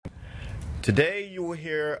Today you will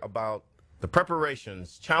hear about the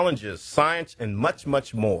preparations, challenges, science, and much,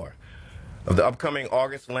 much more of the upcoming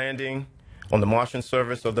August landing on the Martian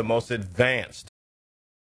surface of the most advanced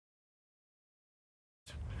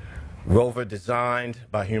rover designed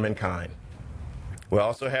by humankind. We'll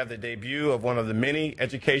also have the debut of one of the many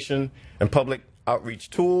education and public outreach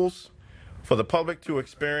tools for the public to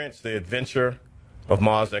experience the adventure of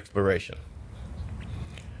Mars exploration.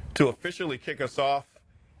 To officially kick us off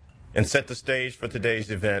and set the stage for today's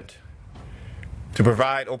event, to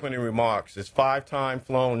provide opening remarks is 5-time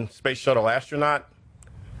flown space shuttle astronaut,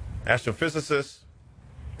 astrophysicist,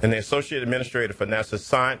 and the Associate Administrator for NASA's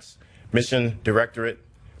Science Mission Directorate.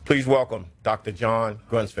 Please welcome Dr. John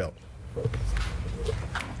Grunsfeld.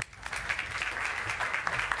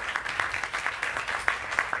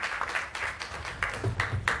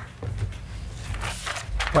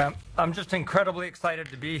 Well, I'm just incredibly excited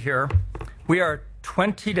to be here. We are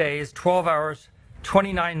 20 days, 12 hours,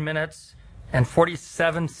 29 minutes, and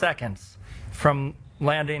 47 seconds from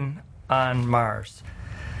landing on Mars.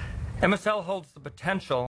 MSL holds the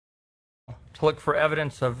potential to look for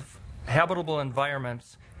evidence of habitable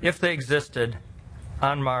environments, if they existed,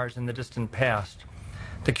 on Mars in the distant past.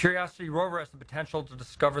 The Curiosity rover has the potential to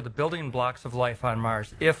discover the building blocks of life on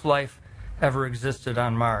Mars, if life ever existed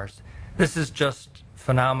on Mars. This is just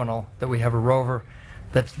phenomenal that we have a rover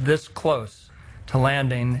that's this close to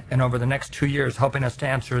landing, and over the next 2 years helping us to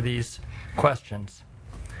answer these questions.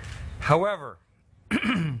 However,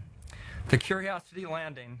 the Curiosity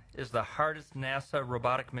landing is the hardest NASA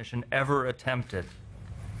robotic mission ever attempted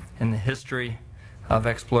in the history of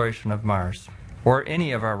exploration of Mars, or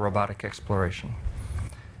any of our robotic exploration.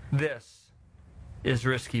 This is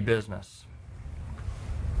risky business.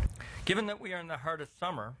 Given that we are in the heart of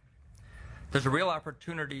summer, there's a real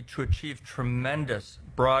opportunity to achieve tremendous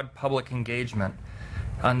broad public engagement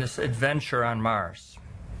on this adventure on Mars.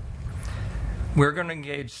 We're going to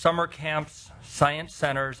engage summer camps, science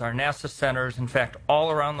centers, our NASA centers, in fact,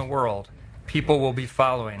 all around the world. People will be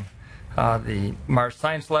following the Mars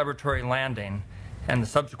Science Laboratory landing and the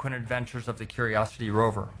subsequent adventures of the Curiosity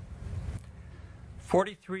rover.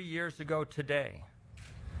 43 years ago today,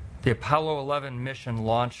 the Apollo 11 mission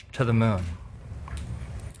launched to the moon.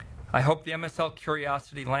 I hope the MSL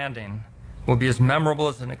Curiosity landing will be as memorable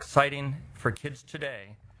and exciting for kids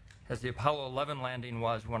today as the Apollo 11 landing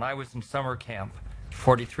was when I was in summer camp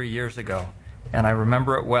 43 years ago. And I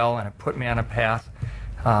remember it well, and it put me on a path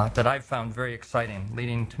that I've found very exciting,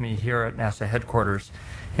 leading to me here at NASA headquarters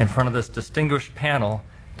in front of this distinguished panel,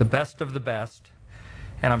 the best of the best.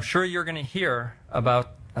 And I'm sure you're going to hear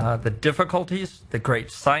about the difficulties, the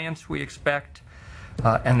great science we expect,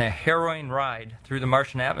 and the harrowing ride through the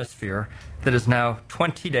Martian atmosphere that is now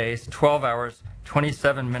 20 days, 12 hours,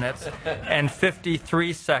 27 minutes, and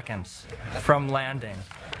 53 seconds from landing.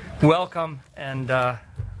 Welcome, and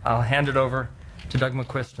I'll hand it over to Doug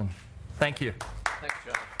McCuistion. Thank you. Thanks,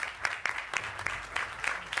 John.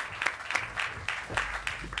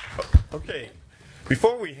 Okay,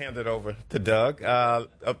 before we hand it over to Doug, a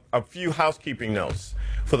few housekeeping notes.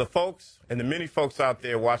 For the folks and the many folks out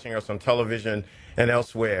there watching us on television and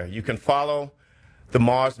elsewhere, you can follow the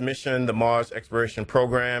Mars mission, the Mars exploration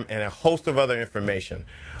program, and a host of other information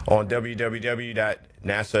on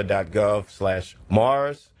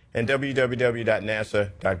www.nasa.gov/Mars and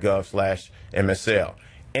www.nasa.gov/MSL.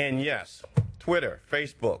 And yes, Twitter,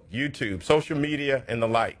 Facebook, YouTube, social media, and the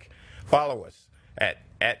like. Follow us at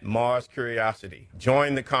Mars Curiosity.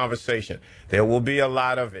 Join the conversation. There will be a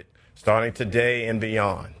lot of it starting today and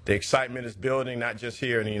beyond. The excitement is building not just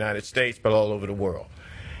here in the United States, but all over the world.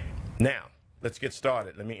 Now, let's get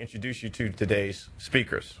started. Let me introduce you to today's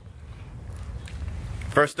speakers.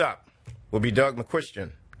 First up will be Doug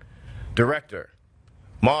McCuistion, Director,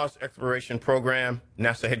 Mars Exploration Program,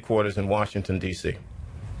 NASA headquarters in Washington, D.C.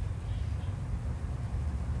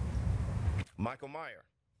 Michael Meyer,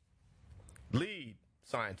 Lead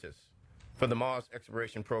Scientist for the Mars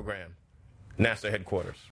Exploration Program, NASA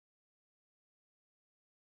headquarters.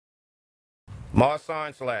 Mars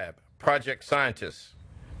Science Lab, Project Scientist,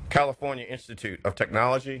 California Institute of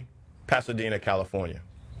Technology, Pasadena, California.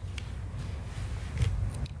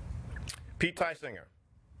 Pete Theisinger,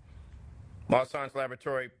 Mars Science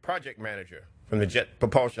Laboratory Project Manager from the Jet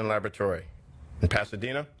Propulsion Laboratory in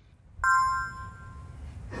Pasadena.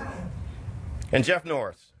 And Jeff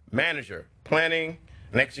Norris, Manager, Planning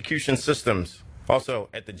and Execution Systems, also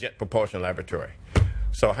at the Jet Propulsion Laboratory.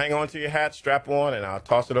 So hang on to your hat, strap on, and I'll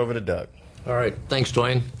toss it over to Doug. All right. Thanks,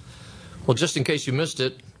 Dwayne. Well, just in case you missed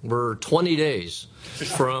it, we're 20 days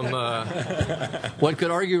from what could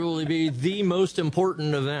arguably be the most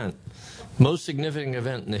important event most significant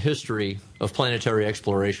event in the history of planetary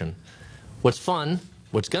exploration. What's fun,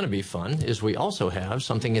 what's going to be fun, is we also have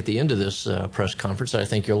something at the end of this press conference that I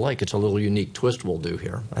think you'll like. It's a little unique twist we'll do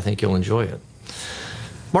here. I think you'll enjoy it.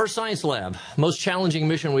 Mars Science Lab, most challenging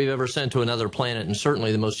mission we've ever sent to another planet, and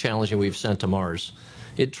certainly the most challenging we've sent to Mars.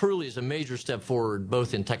 It truly is a major step forward,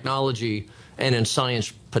 both in technology and in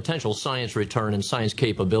science, potential science return and science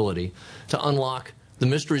capability, to unlock the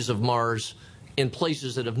mysteries of Mars in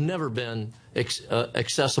places that have never been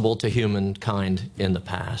accessible to humankind in the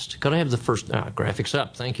past. Could I have the first graphics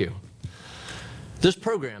up? Thank you. This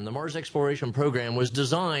program, the Mars Exploration Program, was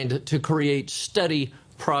designed to create steady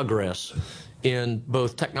progress in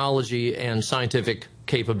both technology and scientific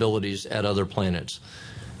capabilities at other planets.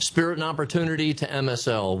 Spirit and Opportunity to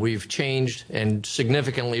MSL, we've changed and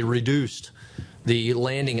significantly reduced the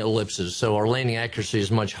landing ellipses, so our landing accuracy is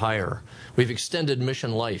much higher. We've extended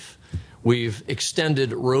mission life. We've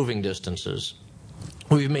extended roving distances.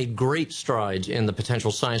 We've made great strides in the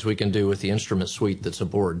potential science we can do with the instrument suite that's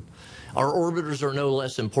aboard. Our orbiters are no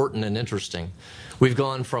less important and interesting. We've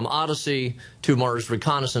gone from Odyssey to Mars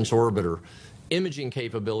Reconnaissance Orbiter, imaging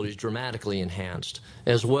capabilities dramatically enhanced,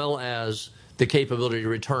 as well as the capability to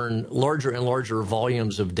return larger and larger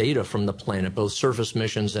volumes of data from the planet, both surface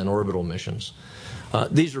missions and orbital missions.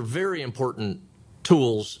 These are very important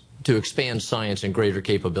tools to expand science and greater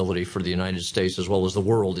capability for the United States as well as the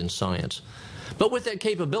world in science. But with that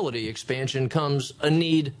capability expansion comes a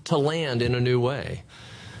need to land in a new way.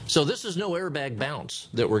 So this is no airbag bounce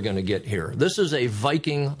that we're going to get here. This is a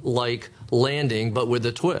Viking-like landing, but with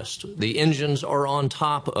a twist. The engines are on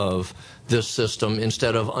top of this system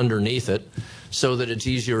instead of underneath it, so that it's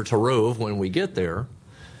easier to rove when we get there,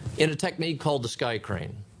 in a technique called the sky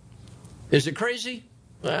crane. Is it crazy?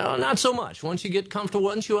 Well, not so much. Once you get comfortable,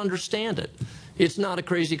 once you understand it, it's not a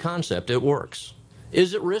crazy concept. It works.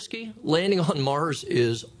 Is it risky? Landing on Mars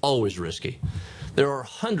is always risky. There are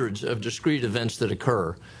hundreds of discrete events that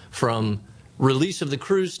occur, from release of the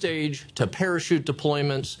cruise stage to parachute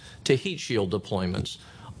deployments to heat shield deployments.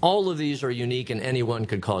 All of these are unique and any one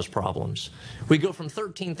could cause problems. We go from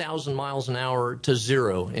 13,000 miles an hour to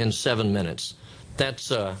 0 in 7 minutes. That's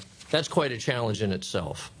quite a challenge in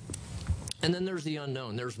itself. And then there's the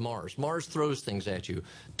unknown. There's Mars. Mars throws things at you.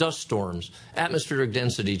 Dust storms, atmospheric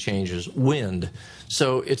density changes, wind.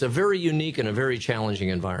 So it's a very unique and a very challenging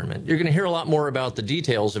environment. You're going to hear a lot more about the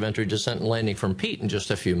details of entry, descent, and landing from Pete in just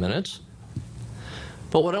a few minutes.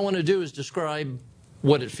 But what I want to do is describe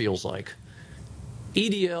what it feels like.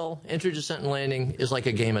 EDL, entry, descent, and landing, is like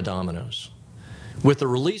a game of dominoes. With the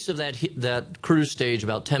release of that cruise stage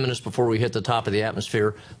about 10 minutes before we hit the top of the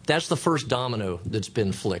atmosphere, that's the first domino that's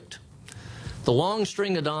been flicked. The long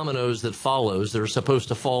string of dominoes that follows, that are supposed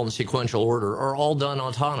to fall in sequential order, are all done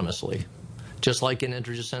autonomously, just like in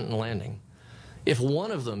entry, descent, and landing. If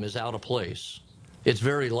one of them is out of place, it's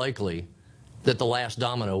very likely that the last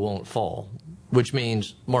domino won't fall, which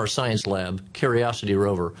means Mars Science Lab, Curiosity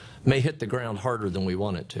rover, may hit the ground harder than we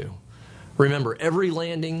want it to. Remember, every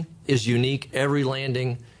landing is unique. Every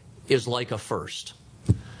landing is like a first.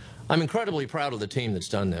 I'm incredibly proud of the team that's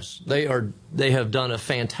done this. They have done a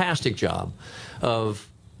fantastic job of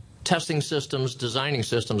testing systems, designing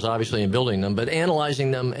systems, obviously, and building them, but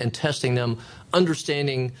analyzing them and testing them,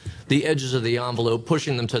 understanding the edges of the envelope,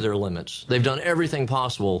 pushing them to their limits. They've done everything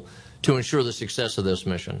possible to ensure the success of this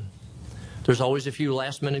mission. There's always a few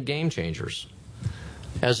last-minute game changers.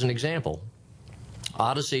 As an example,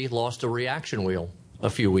 Odyssey lost a reaction wheel a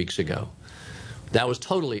few weeks ago. That was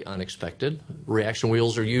totally unexpected. Reaction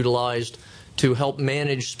wheels are utilized to help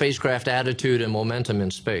manage spacecraft attitude and momentum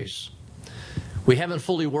in space. We haven't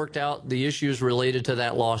fully worked out the issues related to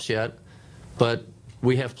that loss yet, but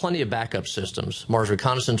we have plenty of backup systems. Mars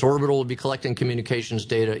Reconnaissance Orbital will be collecting communications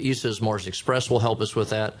data. ESA's Mars Express will help us with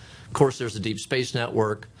that. Of course, there's the Deep Space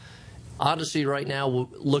Network. Odyssey right now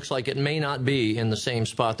looks like it may not be in the same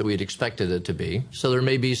spot that we'd expected it to be, so there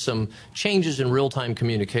may be some changes in real-time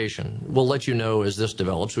communication. We'll let you know as this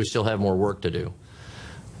develops. We still have more work to do.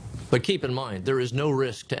 But keep in mind, there is no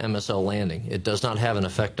risk to MSL landing. It does not have an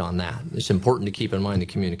effect on that. It's important to keep in mind the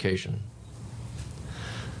communication.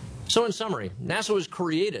 So in summary, NASA was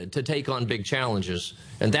created to take on big challenges,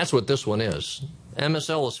 and that's what this one is.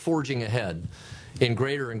 MSL is forging ahead in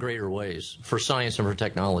greater and greater ways for science and for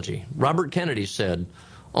technology. Robert Kennedy said,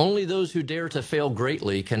 "Only those who dare to fail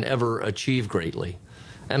greatly can ever achieve greatly."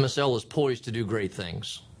 MSL is poised to do great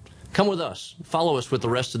things. Come with us. Follow us with the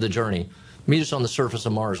rest of the journey. Meet us on the surface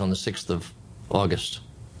of Mars on the 6th of August.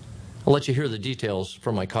 I'll let you hear the details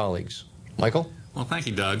from my colleagues. Michael? Well, thank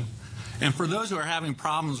you, Doug. And for those who are having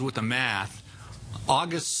problems with the math,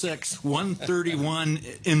 August 6, 1:31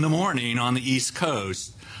 in the morning on the East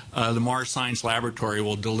Coast, the Mars Science Laboratory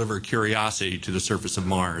will deliver Curiosity to the surface of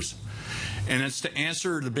Mars. And it's to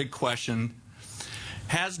answer the big question,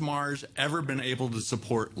 has Mars ever been able to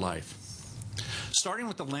support life? Starting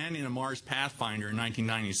with the landing of Mars Pathfinder in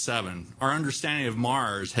 1997, our understanding of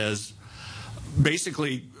Mars has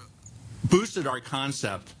basically boosted our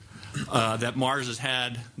concept that Mars has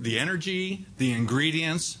had the energy, the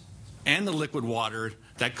ingredients, and the liquid water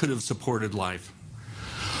that could have supported life.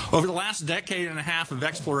 Over the last decade and a half of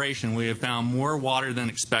exploration, we have found more water than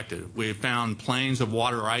expected. We have found plains of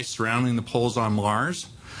water ice surrounding the poles on Mars.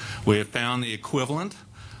 We have found the equivalent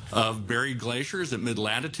of buried glaciers at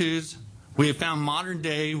mid-latitudes. We have found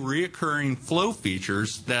modern-day reoccurring flow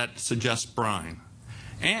features that suggest brine.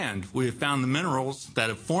 And we have found the minerals that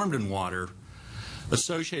have formed in water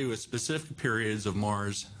associated with specific periods of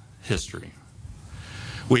Mars history.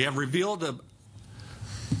 We have revealed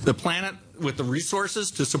the planet with the resources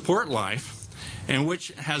to support life, and which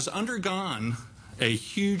has undergone a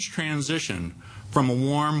huge transition from a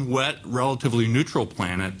warm, wet, relatively neutral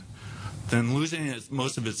planet, then losing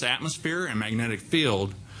most of its atmosphere and magnetic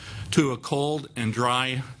field, to a cold and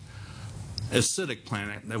dry, acidic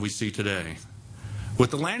planet that we see today.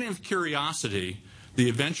 With the landing of Curiosity, the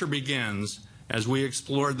adventure begins as we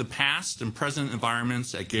explore the past and present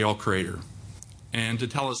environments at Gale Crater. And to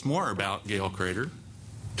tell us more about Gale Crater,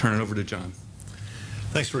 turn it over to John.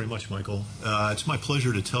 Thanks very much, Michael. It's my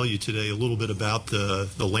pleasure to tell you today a little bit about the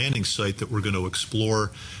landing site that we're going to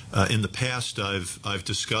explore. In the past, I've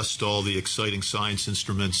discussed all the exciting science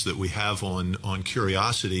instruments that we have on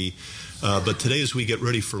Curiosity, but today as we get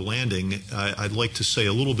ready for landing, I'd like to say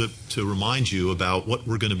a little bit to remind you about what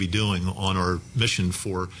we're going to be doing on our mission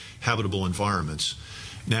for habitable environments.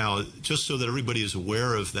 Now, just so that everybody is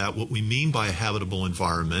aware of that, what we mean by a habitable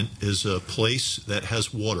environment is a place that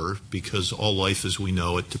has water, because all life as we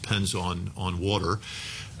know it depends on water.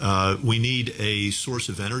 We need a source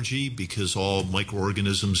of energy, because all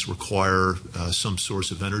microorganisms require some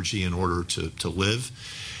source of energy in order to live.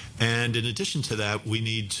 And in addition to that, we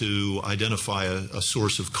need to identify a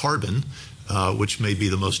source of carbon, which may be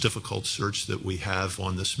the most difficult search that we have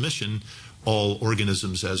on this mission. All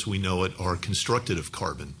organisms as we know it are constructed of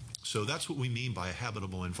carbon. So that's what we mean by a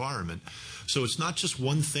habitable environment. So it's not just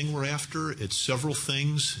one thing we're after, it's several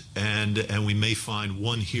things, and we may find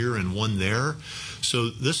one here and one there. So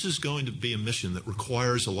this is going to be a mission that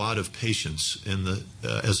requires a lot of patience. And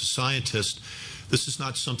as a scientist, this is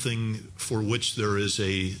not something for which there is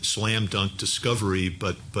a slam dunk discovery,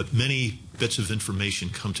 but many bits of information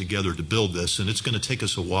come together to build this, and it's going to take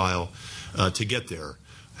us a while to get there.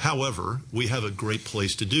 However, we have a great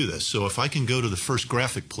place to do this. So if I can go to the first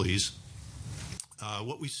graphic, please.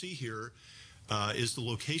 What we see here is the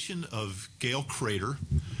location of Gale Crater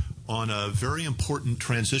on a very important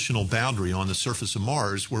transitional boundary on the surface of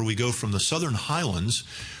Mars, where we go from the southern highlands,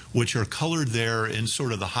 which are colored there in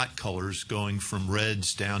sort of the hot colors, going from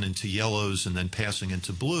reds down into yellows and then passing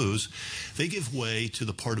into blues. They give way to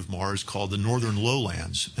the part of Mars called the northern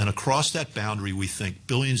lowlands. And across that boundary, we think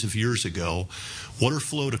billions of years ago, water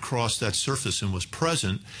flowed across that surface and was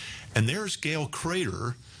present. And there's Gale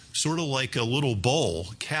Crater, sort of like a little bowl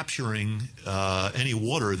capturing any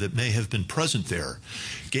water that may have been present there.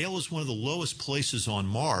 Gale is one of the lowest places on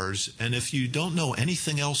Mars, and if you don't know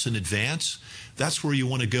anything else in advance, that's where you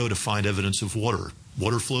want to go to find evidence of water.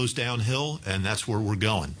 Water flows downhill, and that's where we're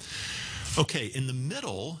going. Okay, in the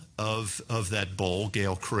middle of that bowl,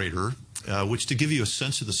 Gale Crater, which, to give you a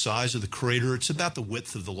sense of the size of the crater, it's about the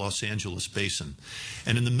width of the Los Angeles basin.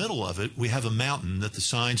 And in the middle of it, we have a mountain that the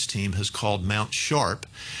science team has called Mount Sharp.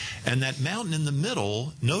 And that mountain in the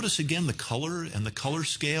middle, notice again the color and the color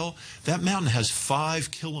scale. That mountain has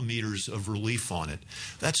 5 kilometers of relief on it.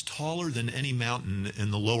 That's taller than any mountain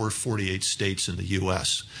in the lower 48 states in the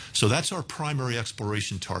U.S. So that's our primary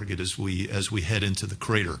exploration target as we head into the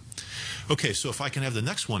crater. Okay, so if I can have the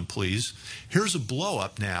next one, please. Here's a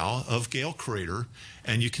blow-up now of Gale Crater,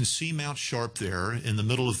 and you can see Mount Sharp there in the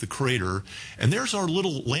middle of the crater, and there's our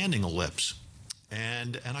little landing ellipse.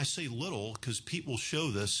 And I say little because Pete will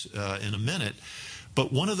show this in a minute,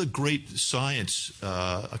 but one of the great science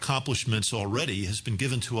accomplishments already has been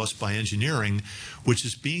given to us by engineering, which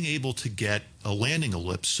is being able to get a landing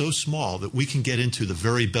ellipse so small that we can get into the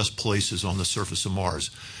very best places on the surface of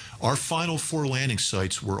Mars. Our final 4 landing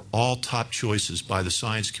sites were all top choices by the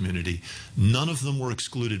science community. None of them were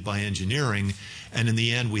excluded by engineering, and in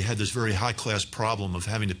the end we had this very high-class problem of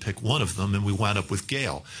having to pick one of them, and we wound up with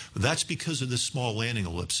Gale. But that's because of this small landing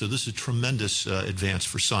ellipse, so this is a tremendous advance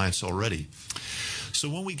for science already. So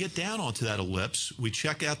when we get down onto that ellipse, we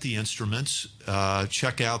check out the instruments,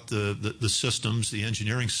 check out the systems, the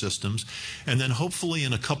engineering systems, and then hopefully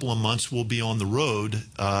in a couple of months we'll be on the road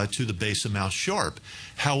to the base of Mount Sharp.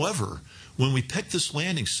 However, when we picked this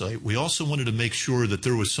landing site, we also wanted to make sure that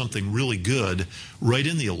there was something really good right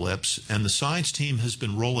in the ellipse, and the science team has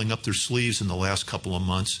been rolling up their sleeves in the last couple of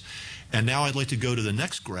months. And now I'd like to go to the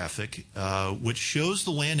next graphic, which shows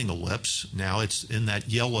the landing ellipse. Now it's in that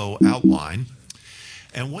yellow outline.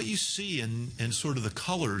 And what you see in sort of the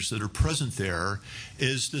colors that are present there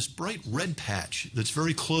is this bright red patch that's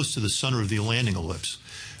very close to the center of the landing ellipse.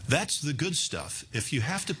 That's the good stuff. If you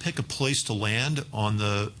have to pick a place to land on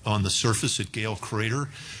the surface at Gale Crater,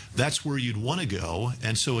 that's where you'd want to go.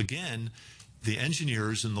 And so again, the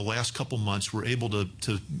engineers in the last couple months were able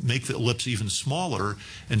to make the ellipse even smaller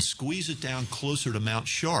and squeeze it down closer to Mount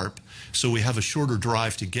Sharp, so we have a shorter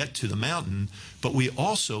drive to get to the mountain, but we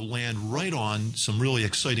also land right on some really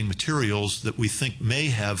exciting materials that we think may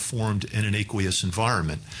have formed in an aqueous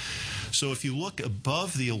environment. So if you look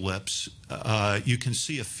above the ellipse, you can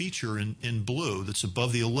see a feature in blue that's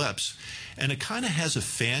above the ellipse, and it kind of has a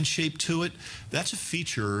fan shape to it. That's a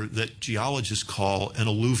feature that geologists call an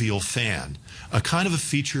alluvial fan, a kind of a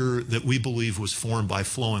feature that we believe was formed by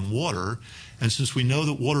flowing water. And since we know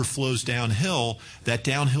that water flows downhill, that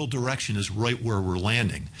downhill direction is right where we're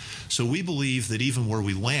landing. So we believe that even where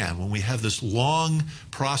we land, when we have this long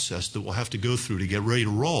process that we'll have to go through to get ready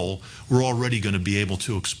to roll, we're already going to be able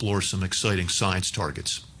to explore some exciting science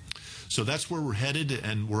targets. So that's where we're headed,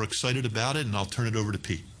 and we're excited about it, and I'll turn it over to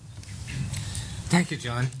Pete. Thank you,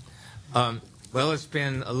 John. Well, it's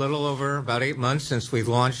been a little over about 8 months since we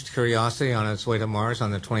launched Curiosity on its way to Mars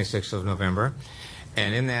on the 26th of November.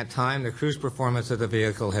 And in that time, the cruise performance of the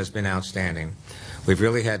vehicle has been outstanding. We've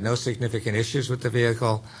really had no significant issues with the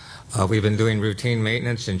vehicle. We've been doing routine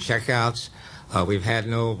maintenance and checkouts. We've had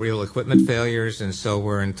no real equipment failures, and so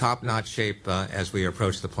we're in top-notch shape as we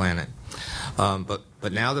approach the planet.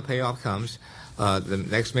 But now the payoff comes. The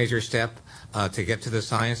next major step to get to the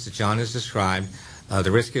science that John has described,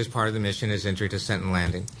 the riskiest part of the mission is entry, descent, and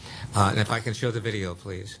landing. And if I can show the video,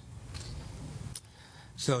 please.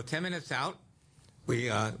 So 10 minutes out,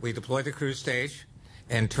 we deploy the cruise stage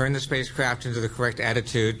and turn the spacecraft into the correct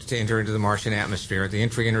attitude to enter into the Martian atmosphere. The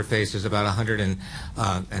entry interface is about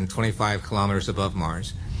 125 kilometers above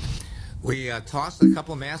Mars. We toss a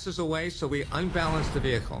couple masses away, so we unbalance the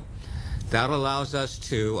vehicle. That allows us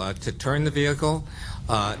to turn the vehicle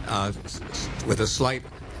with a slight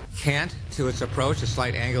cant to its approach, a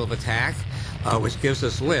slight angle of attack, which gives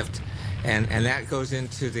us lift. And that goes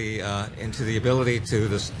into the ability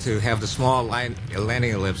to have the small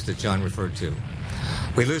landing ellipse that John referred to.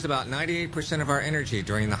 We lose about 98% of our energy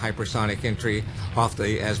during the hypersonic entry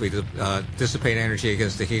as we dissipate energy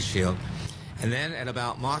against the heat shield. And then at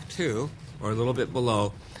about Mach 2, or a little bit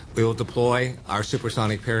below, we will deploy our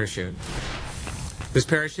supersonic parachute. This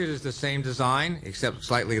parachute is the same design, except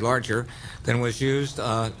slightly larger, than was used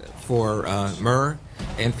for Meyer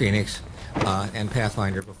and Phoenix and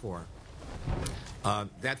Pathfinder before.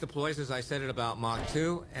 That deploys, as I said, at about Mach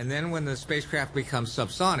 2, and then when the spacecraft becomes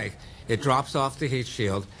subsonic, it drops off the heat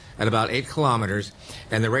shield at about 8 kilometers,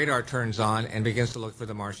 and the radar turns on and begins to look for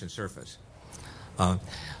the Martian surface.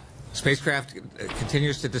 Spacecraft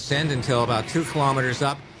continues to descend until about 2 kilometers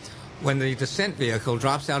up, when the descent vehicle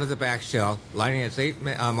drops out of the back shell, lighting its 8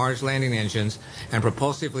 Mars landing engines, and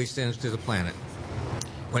propulsively descends to the planet.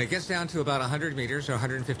 When it gets down to about 100 meters or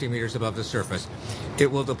 150 meters above the surface, it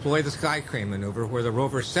will deploy the sky crane maneuver, where the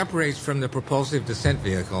rover separates from the propulsive descent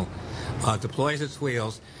vehicle, deploys its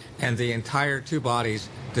wheels, and the entire two bodies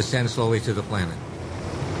descend slowly to the planet.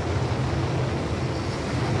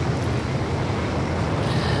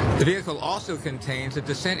 The vehicle also contains a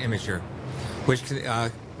descent imager,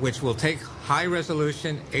 which will take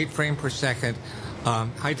high-resolution, 8 frame per second,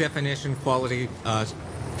 high-definition quality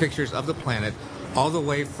pictures of the planet, all the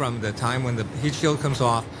way from the time when the heat shield comes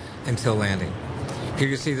off until landing. Here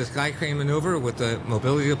you see the sky crane maneuver with the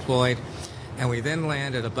mobility deployed, and we then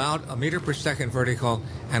land at about 1 meter per second vertical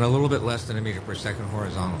and a little bit less than 1 meter per second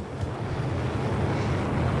horizontal.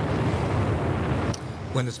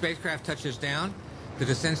 When the spacecraft touches down, the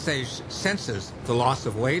descent stage senses the loss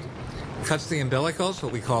of weight, cuts the umbilicals,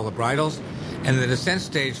 what we call the bridles, and the descent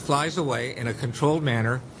stage flies away in a controlled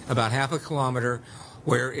manner about half a kilometer,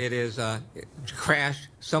 where it is crashed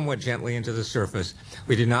somewhat gently into the surface.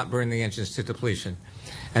 We do not burn the engines to depletion.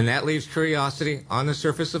 And that leaves Curiosity on the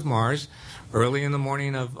surface of Mars early in the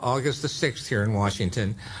morning of August the 6th here in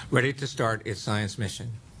Washington, ready to start its science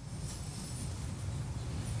mission.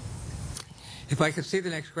 If I could see the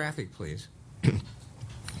next graphic, please.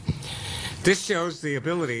 This shows the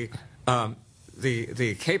ability,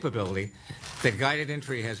 the capability that guided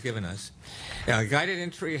entry has given us. Guided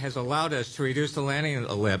entry has allowed us to reduce the landing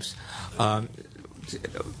ellipse to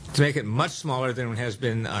make it much smaller than it has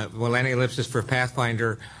been landing ellipses for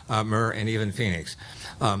Pathfinder, MER, and even Phoenix.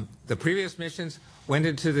 The previous missions went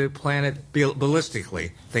into the planet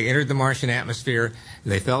ballistically. They entered the Martian atmosphere,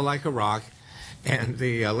 they fell like a rock, and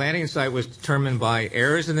the landing site was determined by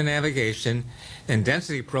errors in the navigation and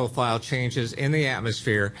density profile changes in the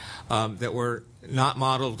atmosphere that were not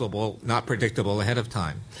modelable, not predictable ahead of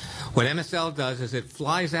time. What MSL does is it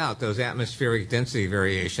flies out those atmospheric density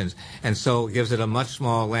variations and so gives it a much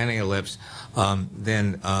smaller landing ellipse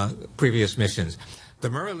than previous missions. The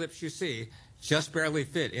MER ellipse you see just barely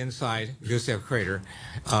fit inside Gusev crater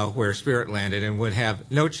where Spirit landed and would have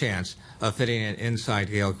no chance of fitting in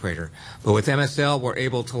inside Gale crater. But with MSL, we're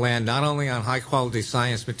able to land not only on high-quality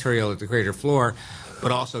science material at the crater floor,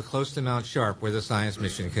 but also close to Mount Sharp where the science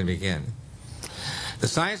mission can begin. The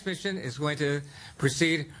science mission is going to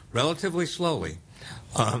proceed relatively slowly.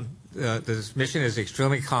 This mission is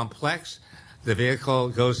extremely complex. The vehicle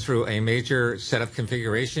goes through a major set of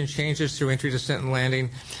configuration changes through entry, descent, and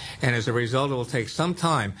landing, and as a result, it will take some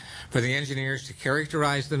time for the engineers to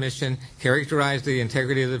characterize the mission, characterize the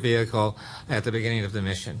integrity of the vehicle at the beginning of the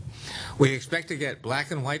mission. We expect to get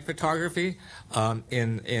black and white photography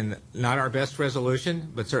in not our best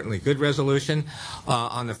resolution, but certainly good resolution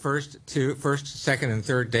on the first, second, and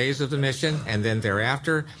third days of the mission, and then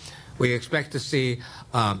thereafter. We expect to see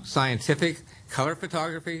scientific color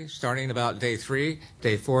photography starting about day 3,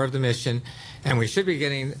 day 4 of the mission, and we should be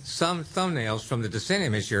getting some thumbnails from the descent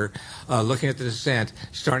imager looking at the descent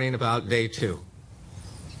starting about day 2.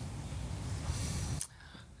 I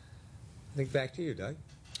think back to you, Doug.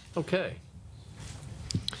 Okay.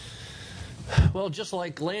 Well, just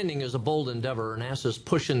like landing is a bold endeavor, NASA's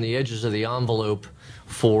pushing the edges of the envelope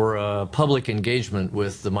for public engagement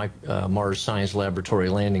with the Mars Science Laboratory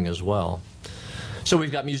landing as well. So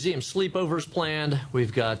we've got museum sleepovers planned.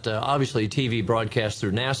 We've got obviously TV broadcast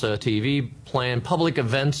through NASA TV planned, public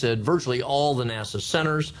events at virtually all the NASA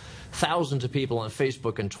centers, thousands of people on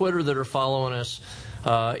Facebook and Twitter that are following us,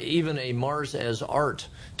 even a Mars as Art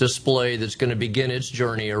display that's going to begin its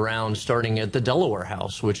journey around starting at the Delaware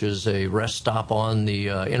House, which is a rest stop on the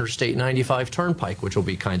Interstate 95 Turnpike, which will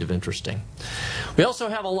be kind of interesting. We also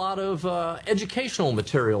have a lot of educational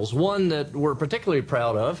materials. One that we're particularly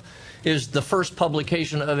proud of is the first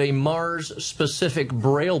publication of a Mars-specific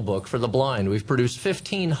Braille book for the blind. We've produced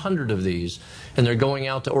 1,500 of these, and they're going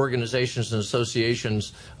out to organizations and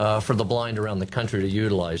associations for the blind around the country to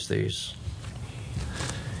utilize these.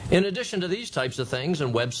 In addition to these types of things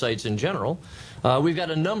and websites in general, we've got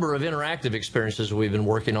a number of interactive experiences we've been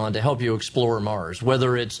working on to help you explore Mars,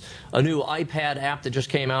 whether it's a new iPad app that just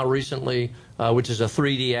came out recently, which is a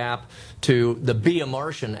 3D app, to the Be a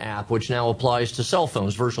Martian app, which now applies to cell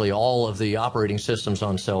phones, virtually all of the operating systems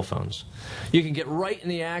on cell phones. You can get right in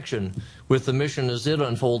the action with the mission as it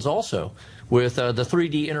unfolds also, with the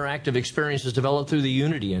 3D interactive experiences developed through the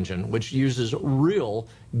Unity engine, which uses real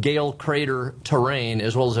Gale crater terrain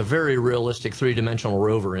as well as a very realistic three-dimensional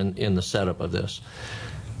rover in the setup of this.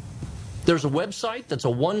 There's a website that's a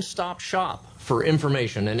one-stop shop for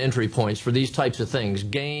information and entry points for these types of things,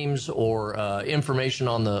 games or information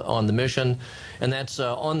on the mission, and that's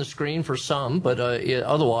on the screen for some, but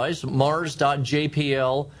otherwise,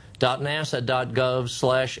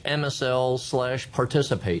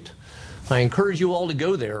 mars.jpl.nasa.gov/msl/participate. I encourage you all to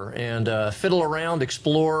go there and fiddle around,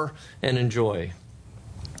 explore, and enjoy.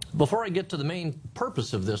 Before I get to the main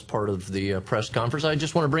purpose of this part of the press conference, I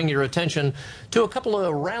just want to bring your attention to a couple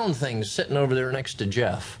of round things sitting over there next to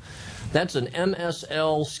Jeff. That's an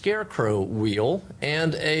MSL Scarecrow wheel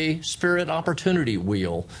and a Spirit Opportunity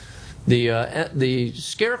wheel. The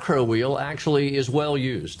Scarecrow wheel actually is well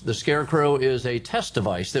used. The Scarecrow is a test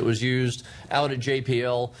device that was used out at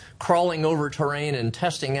JPL, crawling over terrain and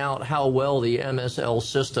testing out how well the MSL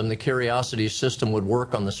system, the Curiosity system, would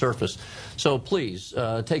work on the surface. So please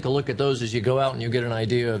take a look at those as you go out and you get an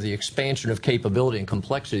idea of the expansion of capability and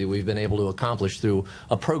complexity we've been able to accomplish through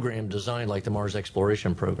a program designed like the Mars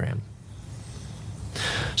Exploration Program.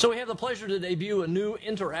 So we have the pleasure to debut a new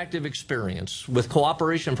interactive experience with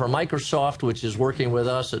cooperation from Microsoft, which is working with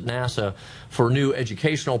us at NASA for new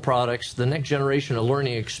educational products. The next generation of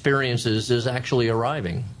learning experiences is actually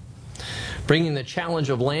arriving, bringing the challenge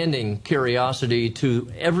of landing Curiosity to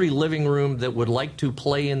every living room that would like to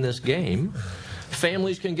play in this game.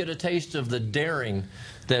 Families can get a taste of the daring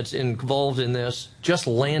that's involved in this, just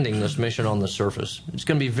landing this mission on the surface. It's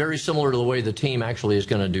going to be very similar to the way the team actually is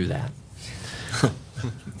going to do that.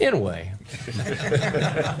 Anyway,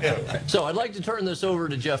 So I'd like to turn this over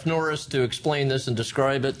to Jeff Norris to explain this and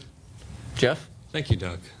describe it. Jeff? Thank you,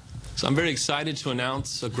 Doug. So I'm very excited to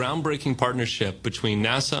announce a groundbreaking partnership between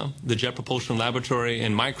NASA, the Jet Propulsion Laboratory,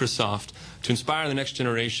 and Microsoft to inspire the next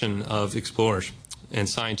generation of explorers and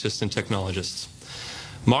scientists and technologists.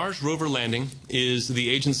 Mars Rover landing is the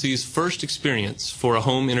agency's first experience for a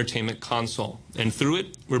home entertainment console, and through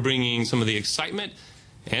it, we're bringing some of the excitement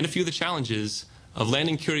and a few of the challenges of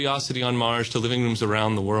landing Curiosity on Mars to living rooms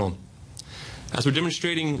around the world. As we're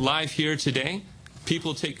demonstrating live here today,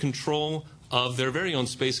 people take control of their very own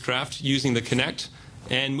spacecraft using the Kinect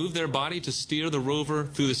and move their body to steer the rover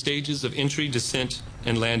through the stages of entry, descent,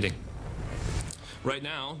 and landing. Right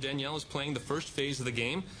now, Danielle is playing the first phase of the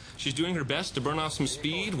game. She's doing her best to burn off some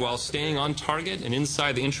speed while staying on target and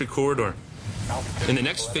inside the entry corridor. In the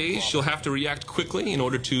next phase, she'll have to react quickly in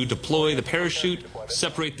order to deploy the parachute,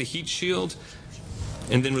 separate the heat shield,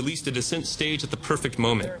 and then release the descent stage at the perfect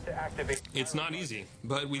moment. It's not easy,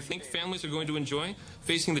 but we think families are going to enjoy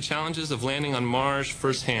facing the challenges of landing on Mars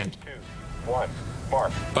firsthand. 2, 1,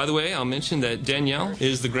 mark. By the way, I'll mention that Danielle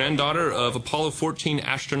is the granddaughter of Apollo 14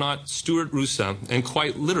 astronaut Stuart Roosa, and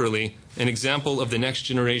quite literally an example of the next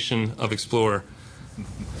generation of explorer.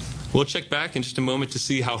 We'll check back in just a moment to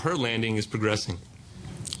see how her landing is progressing.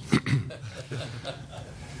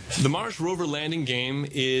 The Mars Rover landing game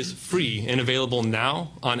is free and available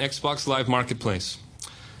now on Xbox Live Marketplace.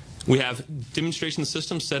 We have demonstration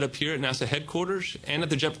systems set up here at NASA headquarters and at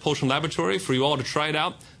the Jet Propulsion Laboratory for you all to try it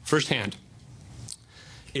out firsthand.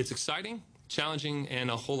 It's exciting, challenging,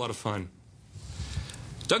 and a whole lot of fun.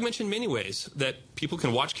 Doug mentioned many ways that people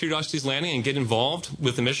can watch Curiosity's landing and get involved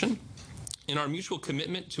with the mission. In our mutual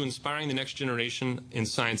commitment to inspiring the next generation in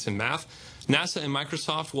science and math, NASA and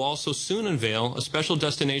Microsoft will also soon unveil a special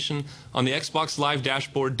destination on the Xbox Live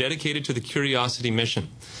dashboard dedicated to the Curiosity mission.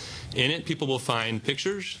 In it, people will find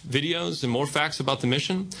pictures, videos, and more facts about the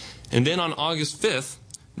mission. And then on August 5th,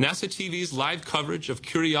 NASA TV's live coverage of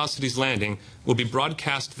Curiosity's landing will be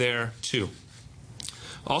broadcast there, too.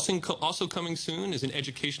 Also coming soon is an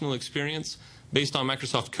educational experience based on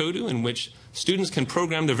Microsoft Kodu, in which students can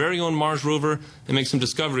program their very own Mars rover and make some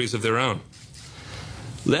discoveries of their own.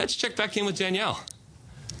 Let's check back in with Danielle.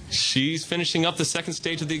 She's finishing up the second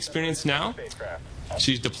stage of the experience now.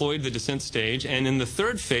 She's deployed the descent stage, and in the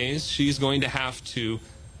third phase, she's going to have to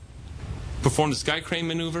perform the sky crane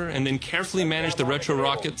maneuver and then carefully manage the retro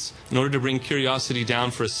rockets in order to bring Curiosity down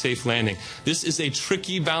for a safe landing. This is a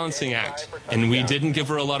tricky balancing act, and we didn't give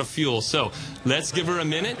her a lot of fuel, so let's give her a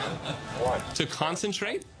minute to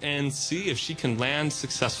concentrate and see if she can land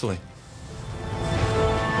successfully.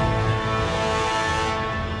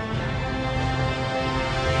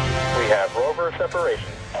 We have rover separation.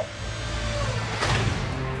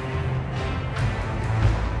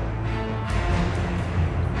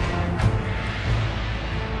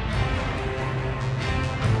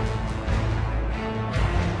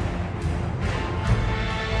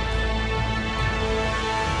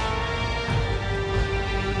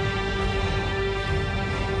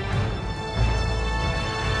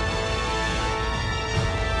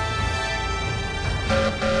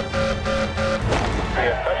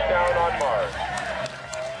 Touchdown on Mars.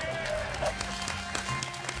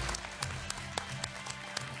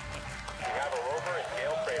 We have a rover in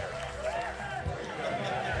Gale Crater.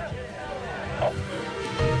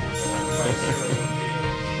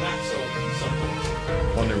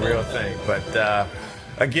 On the real thing. But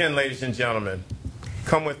again, ladies and gentlemen,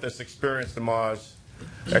 come with us, experience the Mars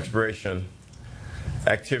exploration,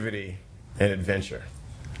 activity, and adventure.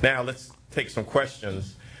 Now let's take some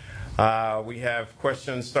questions. We have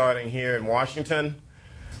questions starting here in Washington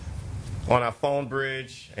on our phone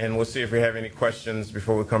bridge, and we'll see if we have any questions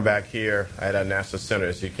before we come back here at our NASA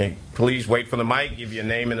Center. So you can please wait for the mic, give your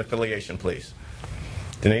name and affiliation, please.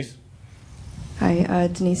 Denise? Hi,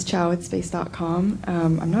 Denise Chow at space.com.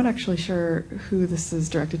 I'm not actually sure who this is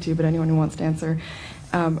directed to, but anyone who wants to answer.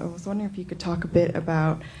 I was wondering if you could talk a bit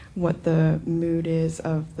about what the mood is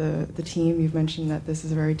of the team. You've mentioned that this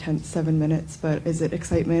is a very tense 7 minutes, but is it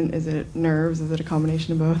excitement? Is it nerves? Is it a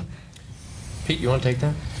combination of both? Pete, you want to take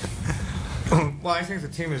that? Well, I think the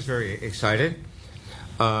team is very excited.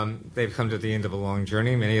 They've come to the end of a long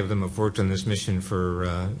journey. Many of them have worked on this mission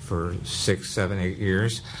for 6, 7, 8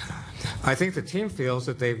 years. I think the team feels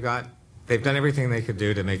that they've done everything they could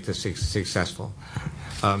do to make this successful.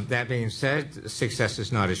 That being said, success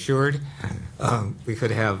is not assured. We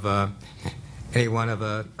could have any one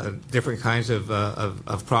of different kinds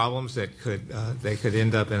of problems that could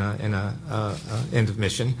end up in a end of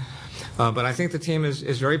mission. But I think the team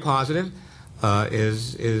is very positive.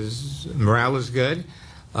 Morale is good.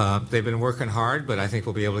 They've been working hard, but I think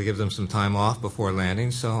we'll be able to give them some time off before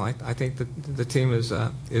landing. So I think that the team is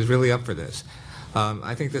really up for this.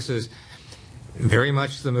 I think this is very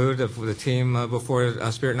much the mood of the team before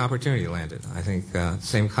Spirit and Opportunity landed. I think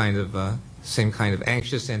same kind of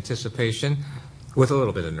anxious anticipation with a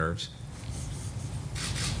little bit of nerves.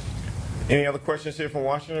 Any other questions here from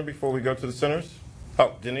Washington before we go to the centers?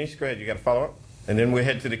 Oh, Denise, go ahead. You got a follow-up? And then we'll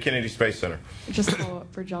head to the Kennedy Space Center. Just a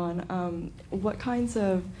follow-up for John. What kinds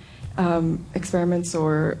of experiments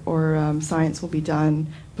or science will be done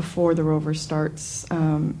before the rover starts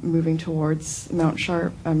moving towards Mount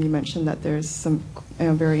Sharp? You mentioned that there's some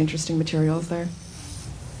very interesting materials there.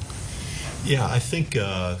 Yeah, I think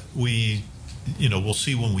we'll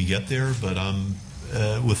see when we get there, but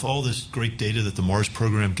with all this great data that the Mars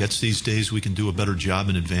program gets these days, we can do a better job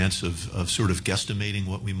in advance of sort of guesstimating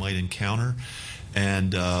what we might encounter.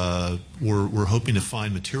 And we're hoping to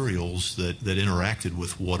find materials that interacted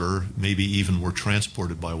with water, maybe even were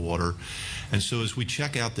transported by water. And so as we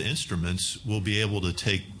check out the instruments, we'll be able to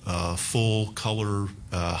take full color,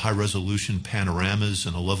 high-resolution panoramas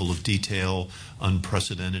and a level of detail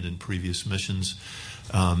unprecedented in previous missions.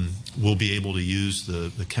 We'll be able to use the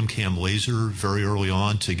ChemCam laser very early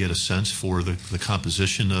on to get a sense for the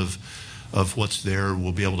composition of what's there.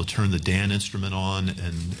 We'll be able to turn the DAN instrument on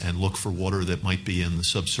and look for water that might be in the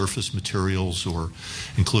subsurface materials or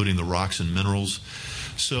including the rocks and minerals.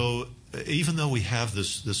 So even though we have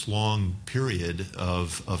this long period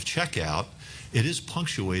of checkout, it is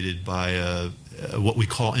punctuated by what we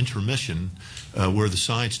call intermission, where the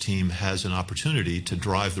science team has an opportunity to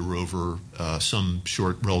drive the rover some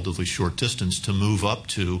relatively short distance to move up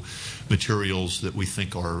to materials that we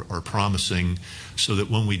think are promising, so that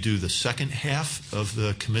when we do the second half of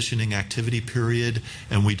the commissioning activity period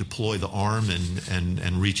and we deploy the arm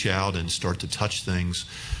and reach out and start to touch things,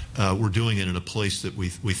 we're doing it in a place that we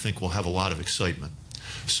think will have a lot of excitement.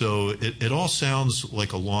 So it all sounds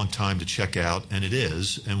like a long time to check out, and it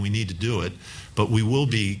is, and we need to do it, but we will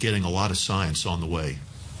be getting a lot of science on the way.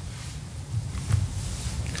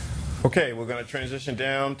 Okay, we're going to transition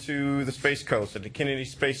down to the Space Coast at the Kennedy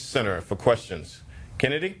Space Center for questions.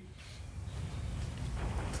 Kennedy?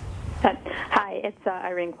 Hi, it's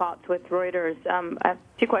Irene Klotz with Reuters. I have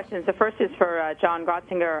two questions. The first is for John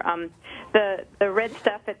Grotzinger. The red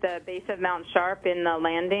stuff at the base of Mount Sharp in the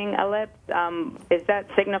landing ellipse, is that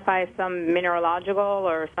signify some mineralogical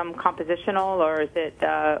or some compositional, or is it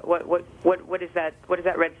what is that? What does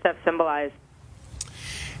that red stuff symbolize?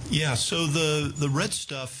 Yeah, so the red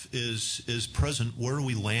stuff is present where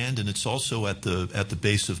we land, and it's also at the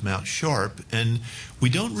base of Mount Sharp. And we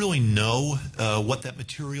don't really know what that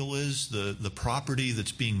material is. The property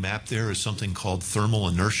that's being mapped there is something called thermal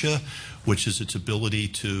inertia, which is its ability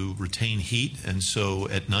to retain heat. And so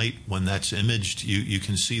at night, when that's imaged, you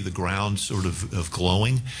can see the ground sort of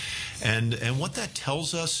glowing. And what that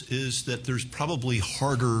tells us is that there's probably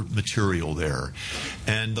harder material there.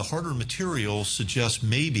 And the harder material suggests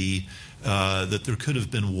maybe that there could have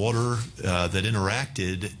been water that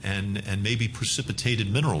interacted and maybe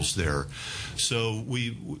precipitated minerals there. So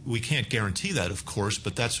we can't guarantee that, of course,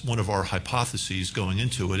 but that's one of our hypotheses going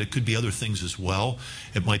into it. It could be other things as well.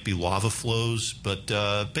 It might be lava flows, but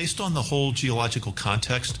based on the whole geological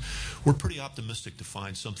context, we're pretty optimistic to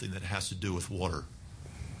find something that has to do with water.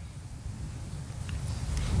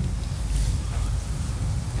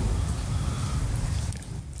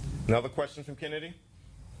 Another question from Kennedy?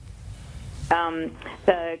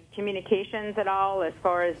 The communications at all, as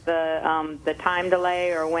far as the time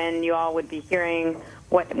delay or when you all would be hearing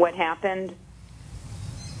what happened?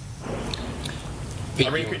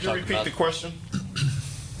 Irene, could you repeat the question?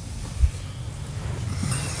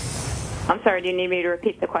 I'm sorry, do you need me to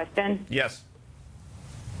repeat the question? Yes.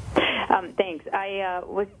 Thanks.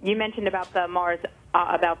 You mentioned about the Mars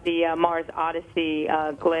Odyssey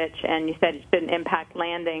glitch, and you said it shouldn't impact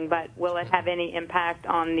landing, but will it have any impact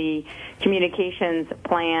on the communications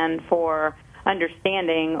plan for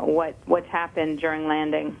understanding what's happened during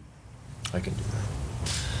landing? I can do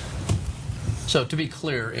that. So to be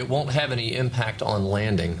clear, it won't have any impact on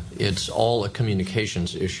landing. It's all a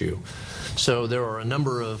communications issue. So there are a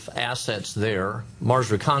number of assets there. Mars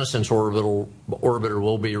Reconnaissance Orbiter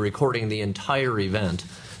will be recording the entire event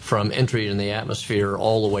from entry in the atmosphere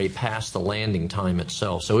all the way past the landing time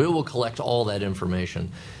itself. So it will collect all that information.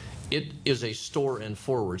 It is a store and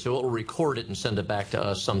forward, so it will record it and send it back to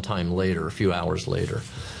us sometime later, a few hours later.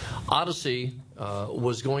 Odyssey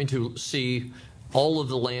was going to see all of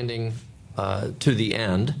the landing to the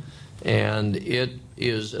end, and it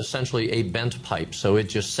is essentially a bent pipe, so it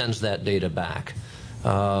just sends that data back.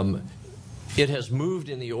 It has moved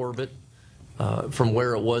in the orbit from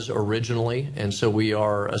where it was originally, and so we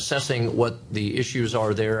are assessing what the issues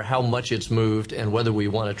are there, how much it's moved, and whether we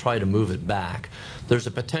want to try to move it back. There's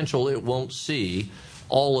a potential it won't see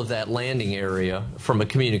all of that landing area from a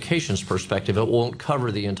communications perspective. It won't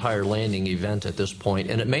cover the entire landing event at this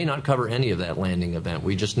point, and it may not cover any of that landing event.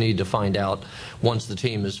 We just need to find out once the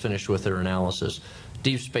team is finished with their analysis.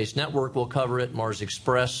 Deep Space Network will cover it. Mars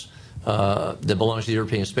Express, that belongs to the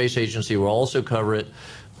European Space Agency, will also cover it.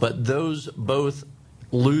 But those both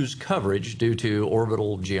lose coverage due to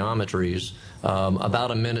orbital geometries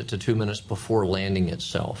about a minute to 2 minutes before landing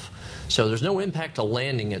itself. So there's no impact to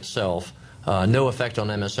landing itself, no effect on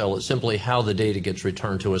MSL. It's simply how the data gets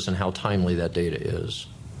returned to us and how timely that data is.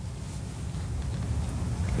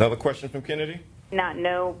 Another question from Kennedy? Not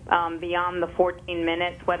know beyond the 14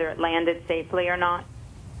 minutes whether it landed safely or not?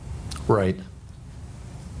 Right.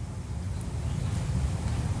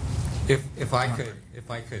 If I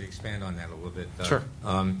could expand on that a little bit. Sure.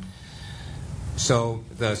 So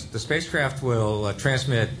the spacecraft will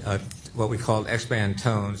transmit what we call X-band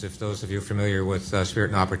tones. If those of you are familiar with Spirit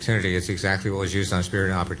and Opportunity, it's exactly what was used on Spirit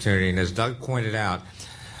and Opportunity. And as Doug pointed out,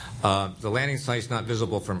 the landing site's not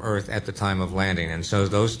visible from Earth at the time of landing, and so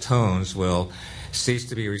those tones will cease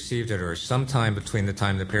to be received at Earth sometime between the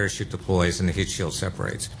time the parachute deploys and the heat shield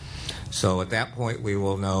separates. So at that point, we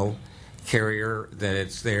will know carrier that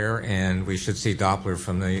it's there, and we should see Doppler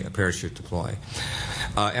from the parachute deploy.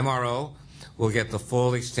 MRO will get the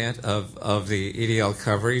full extent of the EDL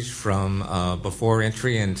coverage from before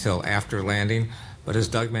entry until after landing. But as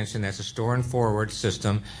Doug mentioned, that's a store and forward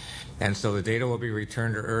system, and so the data will be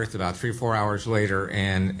returned to Earth about 3-4 hours later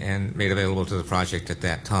and made available to the project at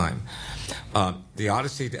that time. The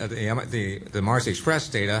Odyssey, the Mars Express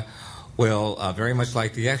data will, very much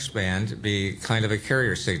like the X-band, be kind of a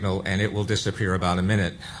carrier signal, and it will disappear about a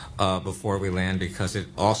minute before we land because it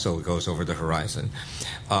also goes over the horizon.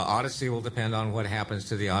 Odyssey will depend on what happens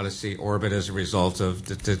to the Odyssey orbit as a result of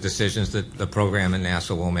the decisions that the program and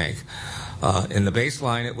NASA will make. In the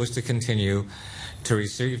baseline, it was to continue to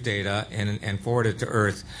receive data and forward it to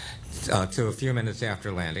Earth to a few minutes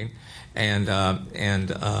after landing. And in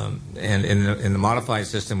the modified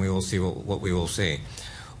system, we will see what we will see.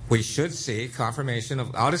 We should see confirmation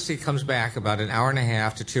of Odyssey comes back about an hour and a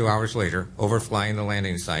half to 2 hours later, overflying the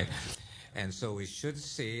landing site. And so we should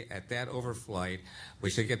see at that overflight, we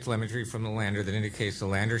should get telemetry from the lander that indicates the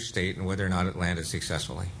lander's state and whether or not it landed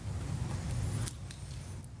successfully.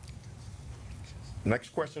 Next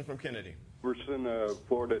question from Kennedy. Robertson,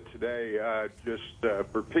 Florida today. Just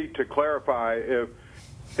for Pete to clarify, if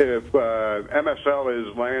MSL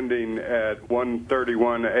is landing at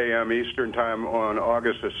 1:31 a.m. Eastern Time on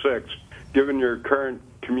August the 6th, given your current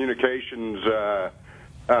communications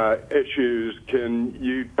issues, can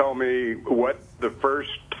you tell me what the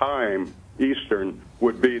first time Eastern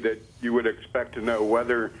would be that you would expect to know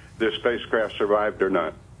whether the spacecraft survived or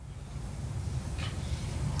not?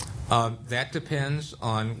 That depends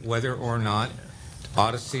on whether or not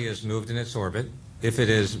Odyssey is moved in its orbit. If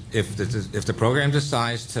the program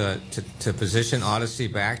decides to position Odyssey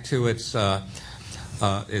back to its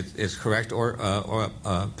correct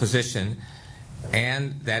position,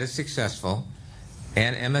 and that is successful,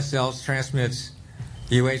 and MSL transmits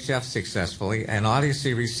UHF successfully, and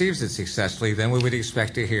Odyssey receives it successfully, then we would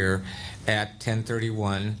expect to hear at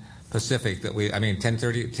 10:31 Pacific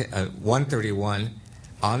 1:31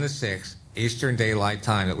 on the 6th Eastern Daylight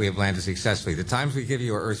Time that we have landed successfully. The times we give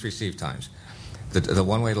you are Earth receive times. The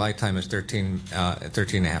one-way light time is 13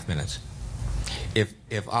 and a half minutes.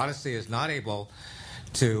 If Odyssey is not able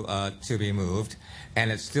to be moved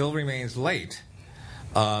and it still remains late,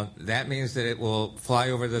 that means that it will fly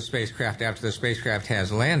over the spacecraft after the spacecraft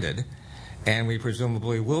has landed, and we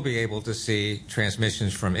presumably will be able to see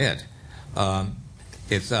transmissions from it. And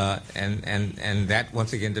that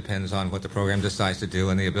once again depends on what the program decides to do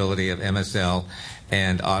and the ability of MSL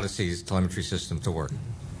and Odyssey's telemetry system to work.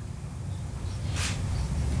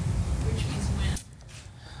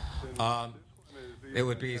 It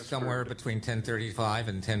would be somewhere between 10:35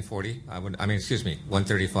 and 10:40.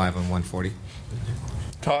 1:35 and 1:40.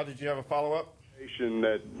 Todd, did you have a follow-up?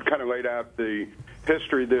 That kind of laid out the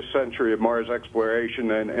history this century of Mars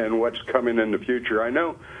exploration and what's coming in the future. I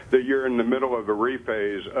know that you're in the middle of a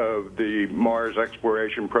rephase of the Mars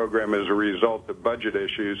exploration program as a result of budget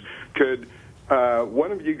issues. Could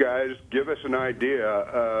one of you guys give us an idea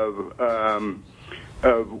of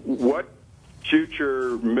what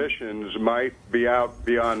future missions might be out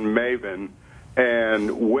beyond Maven,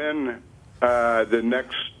 and when the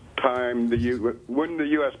next time when the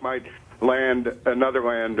U.S. might land another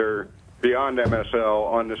lander beyond MSL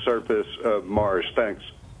on the surface of Mars? Thanks.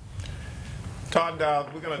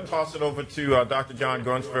 Todd, we're going to toss it over to Dr. John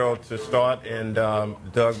Grunsfeld to start, and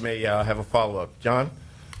Doug may have a follow-up. John?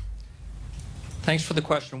 Thanks for the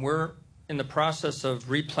question. We're in the process of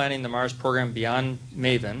replanning the Mars program beyond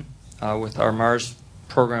MAVEN with our Mars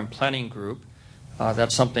program planning group.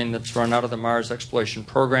 That's something that's run out of the Mars exploration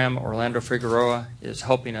program. Orlando Figueroa is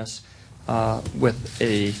helping us with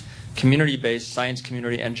a community-based science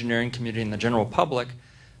community, engineering community, and the general public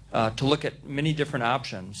to look at many different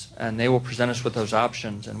options, and they will present us with those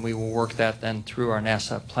options, and we will work that then through our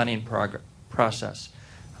NASA planning process.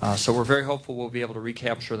 So we're very hopeful we'll be able to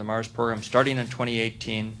recapture the Mars program starting in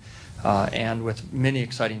 2018 and with many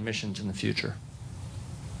exciting missions in the future.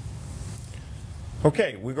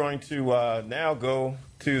 Okay, we're going to now go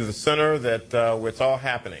to the center that where it's all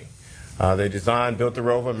happening. They designed, built the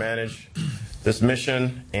rover, managed this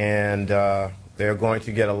mission, and they're going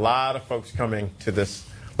to get a lot of folks coming to this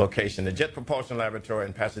location, the Jet Propulsion Laboratory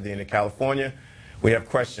in Pasadena, California. We have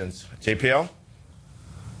questions. JPL?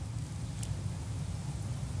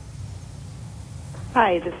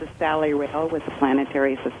 Hi, this is Sally Rail with the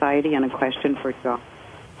Planetary Society, and a question for John.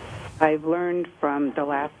 I've learned from the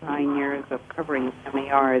last 9 years of covering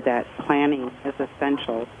MER that planning is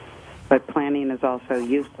essential, but planning is also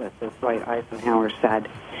useless, as Dwight Eisenhower said.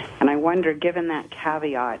 And I wonder, given that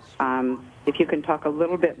caveat, if you can talk a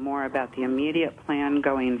little bit more about the immediate plan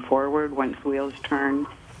going forward once wheels turn,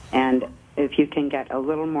 and if you can get a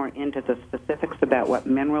little more into the specifics about what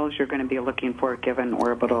minerals you're going to be looking for given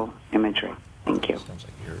orbital imagery. Thank you. Sounds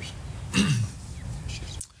like yours.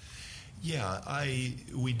 Yeah,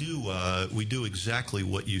 we do exactly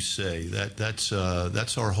what you say. That's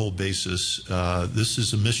our whole basis. This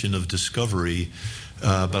is a mission of discovery,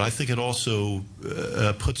 but I think it also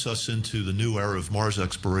puts us into the new era of Mars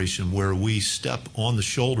exploration, where we step on the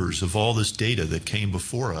shoulders of all this data that came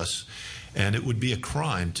before us, and it would be a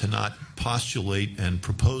crime to not postulate and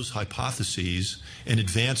propose hypotheses in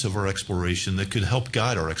advance of our exploration that could help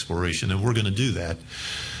guide our exploration, and we're going to do that.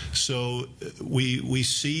 So we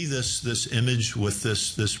see this image with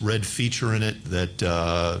this red feature in it that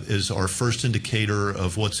is our first indicator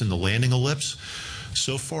of what's in the landing ellipse.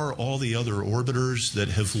 So far, all the other orbiters that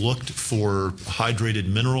have looked for hydrated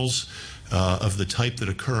minerals of the type that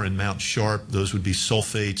occur in Mount Sharp, those would be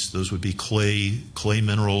sulfates, those would be clay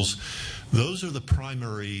minerals. Those are the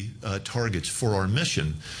primary targets for our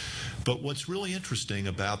mission. But what's really interesting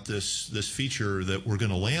about this feature that we're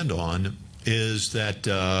going to land on is that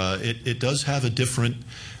it does have a different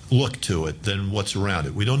look to it than what's around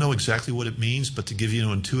it. We don't know exactly what it means, but to give you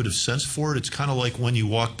an intuitive sense for it, it's kind of like when you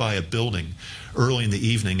walk by a building early in the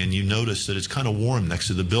evening and you notice that it's kind of warm next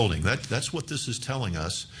to the building. That's what this is telling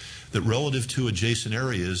us, that relative to adjacent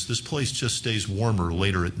areas, this place just stays warmer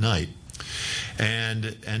later at night.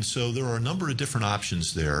 And so there are a number of different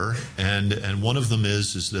options there, and one of them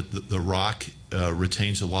is that the rock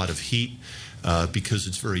retains a lot of heat because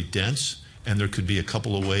it's very dense. And there could be a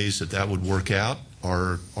couple of ways that would work out.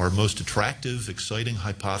 Our most attractive, exciting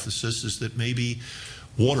hypothesis is that maybe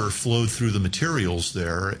water flowed through the materials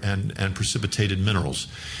there and precipitated minerals.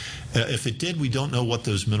 If it did, we don't know what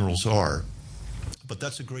those minerals are. But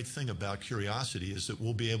that's a great thing about Curiosity, is that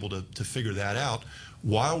we'll be able to figure that out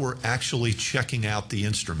while we're actually checking out the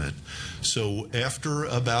instrument. So after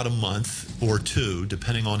about a month or two,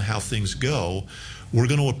 depending on how things go, we're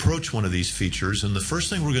going to approach one of these features, and the first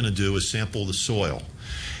thing we're going to do is sample the soil.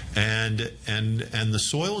 And the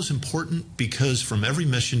soil is important because from every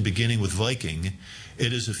mission beginning with Viking,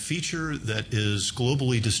 it is a feature that is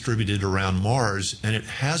globally distributed around Mars, and it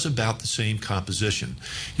has about the same composition.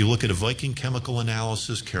 You look at a Viking chemical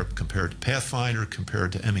analysis compared to Pathfinder,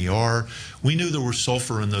 compared to MER. We knew there was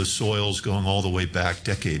sulfur in those soils going all the way back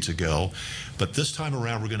decades ago, but this time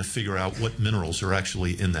around we're going to figure out what minerals are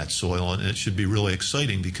actually in that soil, and it should be really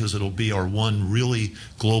exciting because it'll be our one really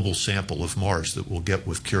global sample of Mars that we'll get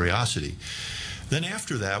with Curiosity. Then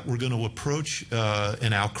after that, we're going to approach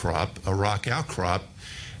an outcrop, a rock outcrop,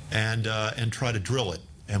 and try to drill it.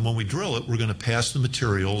 And when we drill it, we're going to pass the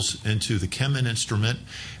materials into the ChemIn instrument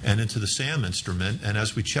and into the SAM instrument. And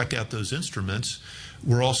as we check out those instruments,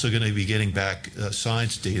 we're also going to be getting back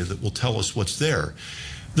science data that will tell us what's there.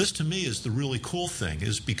 This, to me, is the really cool thing,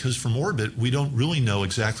 is because from orbit, we don't really know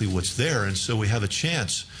exactly what's there, and so we have a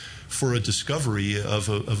chance for a discovery of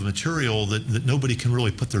a material that nobody can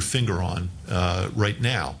really put their finger on right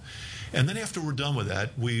now. And then after we're done with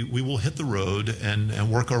that, we will hit the road and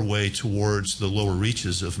work our way towards the lower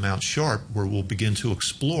reaches of Mount Sharp, where we'll begin to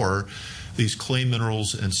explore these clay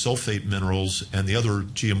minerals and sulfate minerals and the other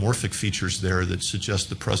geomorphic features there that suggest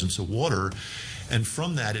the presence of water. and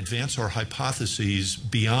from that advance our hypotheses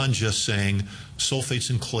beyond just saying sulfates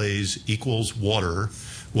and clays equals water.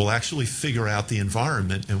 We'll actually figure out the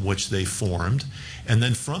environment in which they formed, and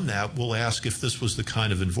then from that we'll ask if this was the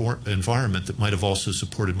kind of environment that might have also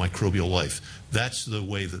supported microbial life. That's the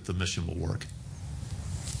way that the mission will work.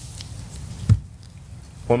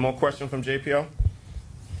 One more question from JPL.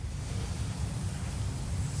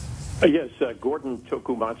 Yes, Gordon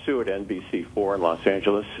Tokumatsu at NBC4 in Los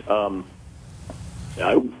Angeles.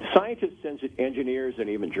 Scientists, engineers, and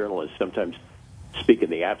even journalists sometimes speak in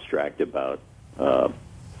the abstract about the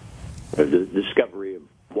discovery of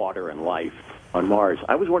water and life on Mars.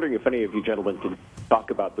 I was wondering if any of you gentlemen can talk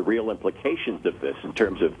about the real implications of this in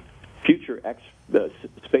terms of future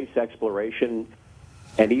space exploration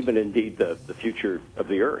and even indeed the future of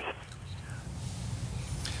the Earth.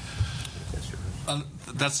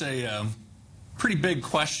 That's a pretty big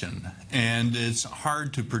question, and it's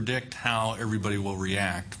hard to predict how everybody will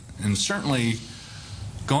react. And certainly,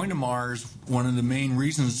 going to Mars, one of the main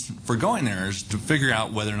reasons for going there is to figure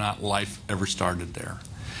out whether or not life ever started there.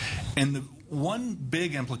 And the one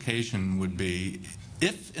big implication would be,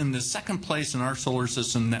 if in the second place in our solar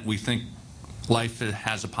system that we think life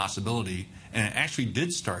has a possibility, and it actually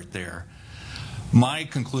did start there, my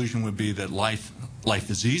conclusion would be that life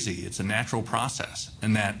is easy. It's a natural process,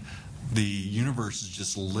 and that the universe is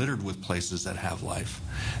just littered with places that have life.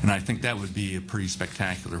 And I think that would be a pretty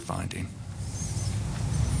spectacular finding.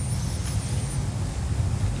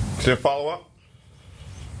 Is there a follow-up?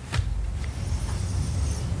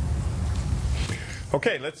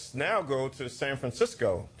 Okay, let's now go to San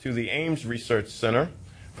Francisco, to the Ames Research Center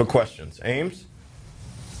for questions. Ames?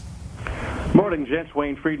 Morning, gents.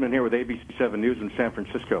 Wayne Friedman here with ABC7 News in San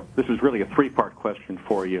Francisco. This is really a three-part question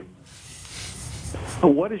for you.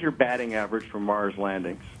 What is your batting average for Mars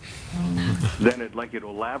landings? Then I'd like you to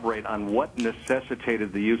elaborate on what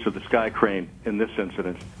necessitated the use of the sky crane in this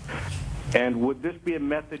incident. And would this be a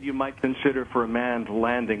method you might consider for a manned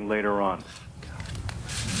landing later on?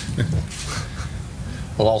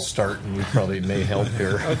 Well, I'll start, and you probably may help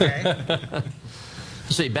here. Okay.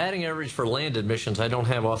 See, batting average for landed missions, I don't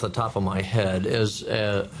have off the top of my head, is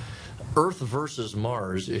Earth versus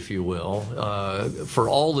Mars, if you will. For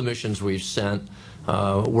all the missions we've sent,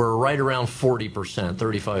 we're right around 40%,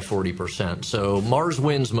 35-40%. So Mars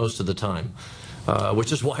wins most of the time,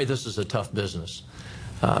 which is why this is a tough business.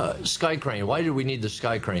 Sky crane, why did we need the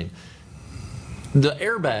sky crane? The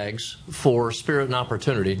airbags for Spirit and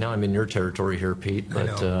Opportunity, now I'm in your territory here, Pete,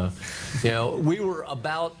 but we were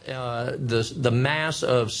about the mass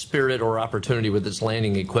of Spirit or Opportunity with its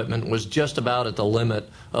landing equipment was just about at the limit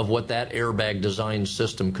of what that airbag design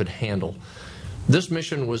system could handle. This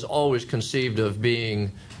mission was always conceived of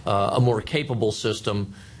being a more capable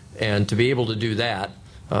system, and to be able to do that,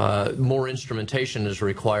 more instrumentation is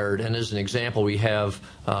required. And as an example, we have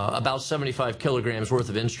about 75 kilograms worth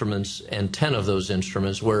of instruments and 10 of those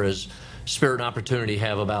instruments, whereas Spirit and Opportunity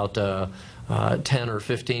have about 10 or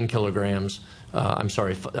 15 kilograms.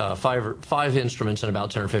 Five instruments and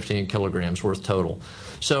about 10 or 15 kilograms worth total.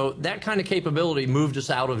 So that kind of capability moved us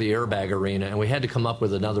out of the airbag arena, and we had to come up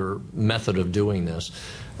with another method of doing this.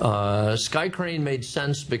 Sky crane made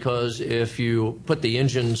sense because if you put the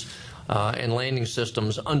engines and landing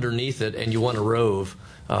systems underneath it and you want to rove,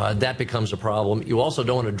 that becomes a problem. You also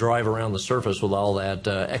don't want to drive around the surface with all that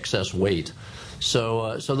excess weight.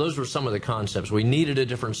 So those were some of the concepts. We needed a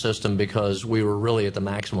different system because we were really at the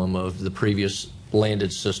maximum of the previous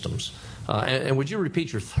landed systems. And would you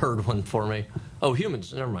repeat your third one for me? Oh,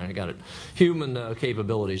 humans. Never mind, I got it. Human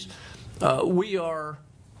capabilities. We are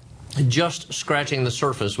just scratching the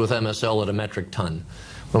surface with MSL at a metric ton.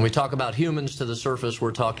 When we talk about humans to the surface,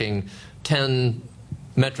 we're talking 10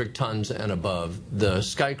 metric tons and above. The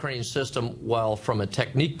sky crane system, while from a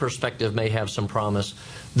technique perspective may have some promise,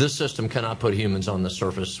 this system cannot put humans on the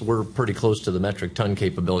surface. We're pretty close to the metric ton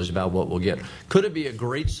capabilities about what we'll get. Could it be a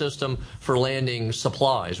great system for landing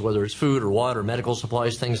supplies, whether it's food or water, medical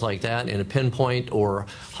supplies, things like that, in a pinpoint or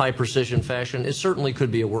high precision fashion? It certainly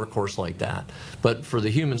could be a workhorse like that. But for the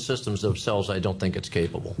human systems themselves, I don't think it's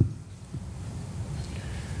capable.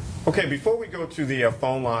 Okay, before we go to the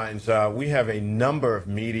phone lines, we have a number of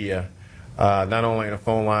media, not only on the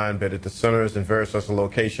phone line, but at the centers and various other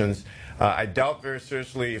locations. I doubt very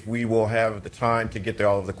seriously if we will have the time to get to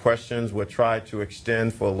all of the questions. We'll try to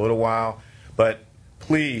extend for a little while. But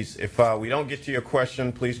please, if we don't get to your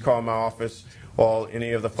question, please call my office or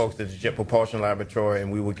any of the folks at the Jet Propulsion Laboratory,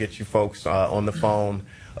 and we will get you folks on the phone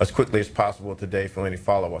as quickly as possible today for any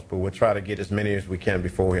follow-ups. But we'll try to get as many as we can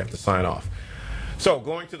before we have to sign off. So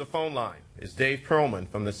going to the phone line is Dave Perlman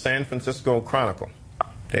from the San Francisco Chronicle.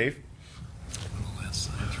 Dave?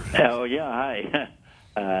 Oh, yeah, hi.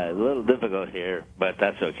 A little difficult here, but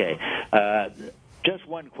that's okay. Just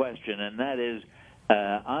one question, and that is,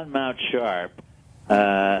 on Mount Sharp,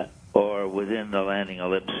 or within the landing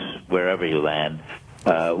ellipse, wherever you land,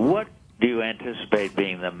 what do you anticipate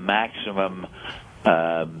being the maximum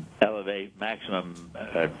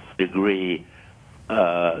degree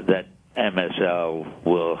that MSL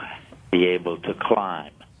will be able to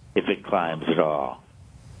climb, if it climbs at all?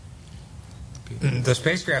 The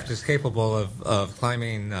spacecraft is capable of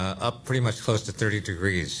climbing up pretty much close to 30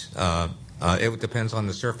 degrees. It depends on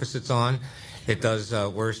the surface it's on. It does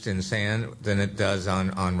worse in sand than it does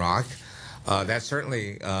on rock. That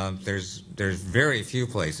certainly, there's very few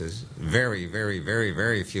places,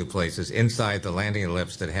 very few places inside the landing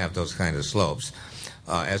ellipse that have those kind of slopes.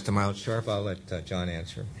 As to Mount Sharp, I'll let John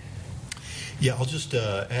answer. Yeah, I'll just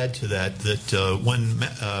add to that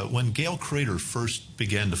when Gale Crater first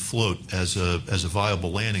began to float as a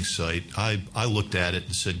viable landing site, I looked at it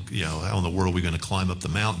and said, how in the world are we going to climb up the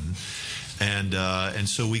mountain? And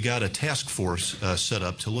so we got a task force set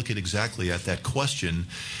up to look at exactly at that question,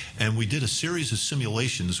 and we did a series of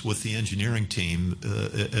simulations with the engineering team,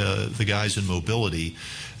 the guys in mobility,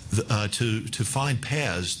 to find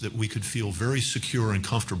paths that we could feel very secure and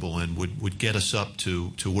comfortable in, would get us up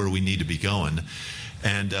to where we need to be going.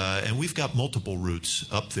 And we've got multiple routes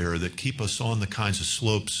up there that keep us on the kinds of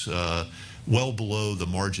slopes well below the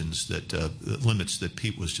margins limits that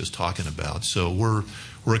Pete was just talking about. So we're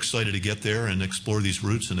excited to get there and explore these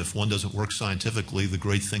routes, and if one doesn't work scientifically, the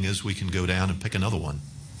great thing is we can go down and pick another one.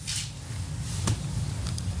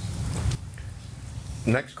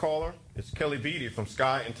 Next caller is Kelly Beatty from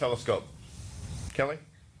Sky and Telescope. Kelly?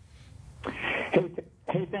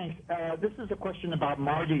 Hey, thanks. This is a question about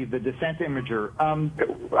Marty, the descent imager.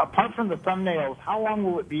 Apart from the thumbnails, how long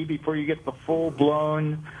will it be before you get the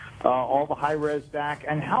full-blown, all the high-res back?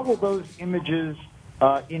 And how will those images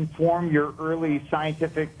inform your early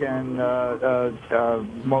scientific and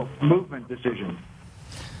movement decisions?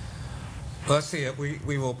 Let's see.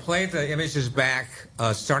 We will play the images back,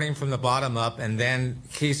 starting from the bottom up, and then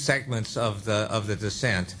key segments of the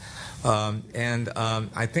descent.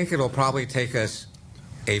 I think it'll probably take us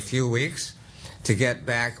a few weeks to get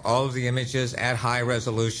back all of the images at high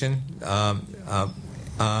resolution.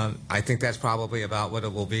 I think that's probably about what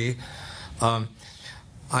it will be. I'll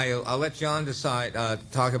let John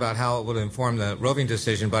talk about how it will inform the roving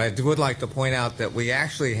decision, but I would like to point out that we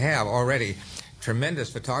actually have already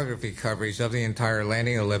tremendous photography coverage of the entire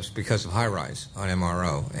landing ellipse because of HiRISE on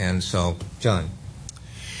MRO. And so, John.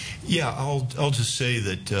 Yeah, I'll just say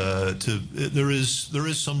that there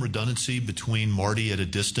is some redundancy between Marty at a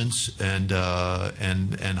distance and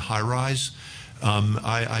HiRISE.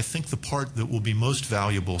 I think the part that will be most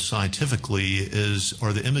valuable scientifically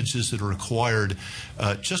are the images that are acquired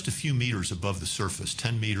just a few meters above the surface,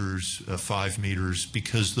 10 meters, 5 meters,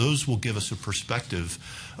 because those will give us a perspective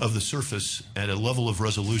of the surface at a level of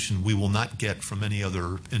resolution we will not get from any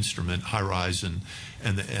other instrument, HiRISE and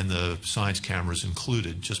the science cameras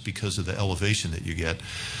included, just because of the elevation that you get.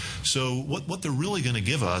 So what they're really going to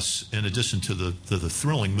give us, in addition to the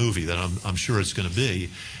thrilling movie that I'm sure it's going to be,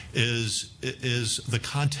 is the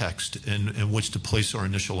context in which to place our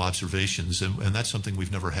initial observations, and that's something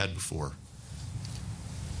we've never had before.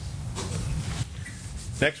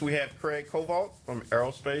 Next we have Craig Covalt from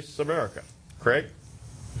Aerospace America. Craig?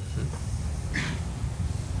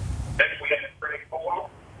 Next we have Craig Covalt,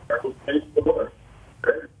 Aerospace America.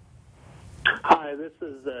 Hi, this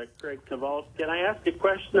is Craig Covalt. Can I ask a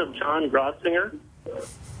question of John Grotzinger?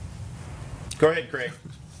 Go ahead, Craig.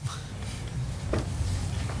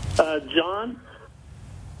 John,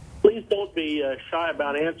 please don't be shy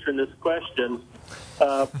about answering this question.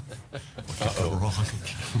 But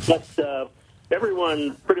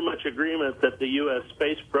everyone pretty much agreement that the U.S.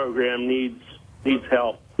 space program needs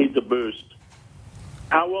help, needs a boost.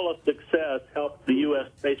 How will its success help the U.S.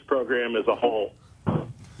 space program as a whole?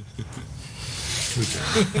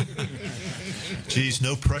 Geez,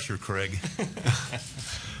 no pressure, Craig.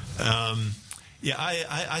 Yeah,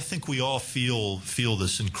 I think we all feel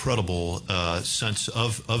this incredible sense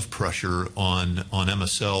of pressure on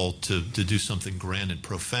MSL to do something grand and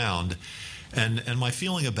profound. And my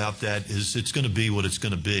feeling about that is it's going to be what it's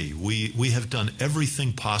going to be. We have done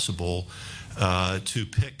everything possible to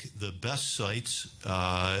pick the best sites.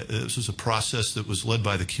 This was a process that was led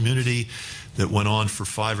by the community that went on for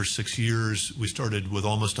 5 or 6 years. We started with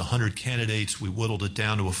almost 100 candidates. We whittled it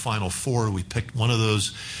down to a final 4. We picked one of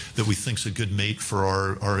those that we think is a good mate for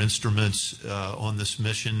our instruments on this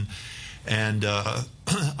mission. And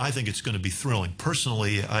I think it's going to be thrilling.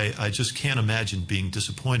 Personally, I just can't imagine being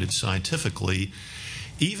disappointed scientifically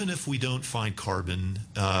even if we don't find carbon,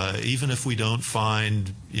 even if we don't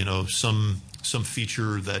find, some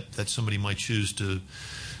feature that somebody might choose to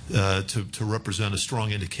represent a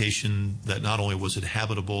strong indication that not only was it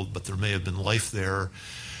habitable, but there may have been life there.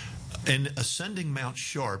 In ascending Mount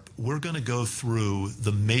Sharp, we're going to go through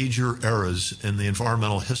the major eras in the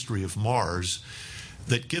environmental history of Mars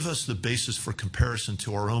that give us the basis for comparison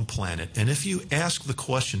to our own planet. And if you ask the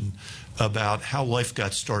question about how life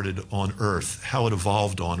got started on Earth, how it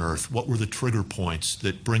evolved on Earth, what were the trigger points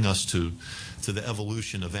that bring us to the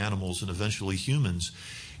evolution of animals and eventually humans,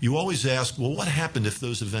 you always ask, well, what happened if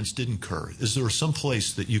those events didn't occur? Is there some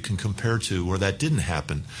place that you can compare to where that didn't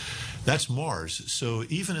happen? That's Mars. So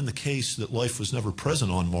even in the case that life was never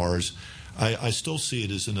present on Mars, I still see it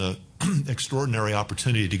as an extraordinary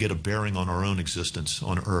opportunity to get a bearing on our own existence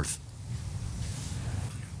on Earth.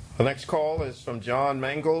 The next call is from John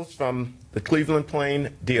Mangles from the Cleveland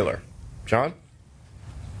Plain Dealer. John?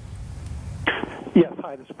 Yes,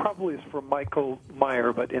 hi. This probably is for Michael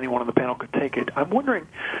Meyer, but anyone on the panel could take it. I'm wondering,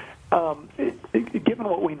 given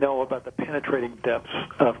what we know about the penetrating depths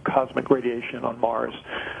of cosmic radiation on Mars,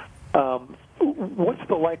 what's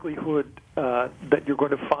the likelihood that you're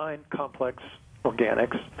going to find complex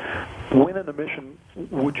organics? When in the mission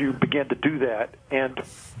would you begin to do that? And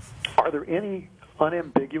are there any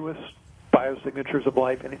unambiguous biosignatures of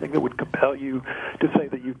life, anything that would compel you to say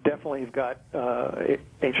that you definitely have got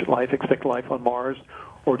ancient life, extinct life on Mars?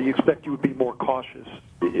 Or do you expect you would be more cautious,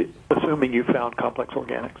 assuming you found complex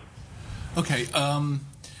organics? Okay.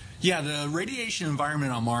 Yeah, the radiation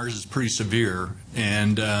environment on Mars is pretty severe,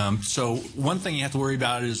 and so one thing you have to worry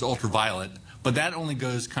about is ultraviolet, but that only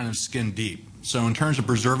goes kind of skin deep. So in terms of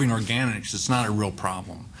preserving organics, it's not a real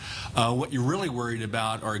problem. What you're really worried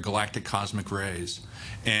about are galactic cosmic rays,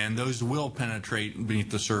 and those will penetrate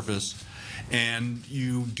beneath the surface, and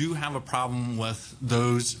you do have a problem with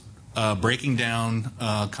those breaking down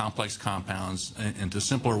complex compounds into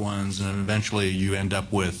simpler ones, and eventually you end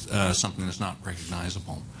up with something that's not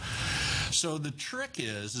recognizable. So the trick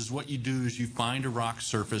is what you do is you find a rock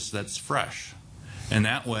surface that's fresh. And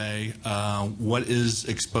that way, what is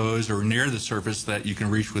exposed or near the surface that you can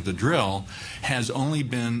reach with a drill has only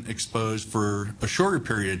been exposed for a shorter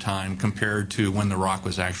period of time compared to when the rock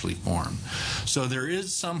was actually formed. So there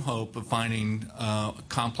is some hope of finding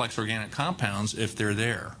complex organic compounds if they're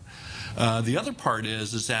there. The other part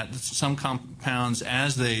is that some compounds,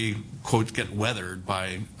 as they, quote, get weathered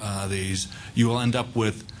by these, you will end up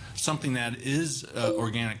with something that is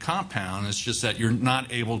organic compound. It's just that you're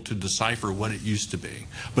not able to decipher what it used to be.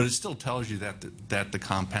 But it still tells you that the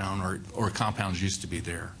compound or compounds used to be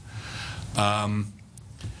there. I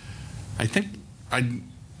think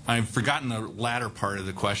I've forgotten the latter part of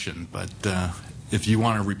the question, but if you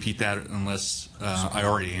want to repeat that, unless I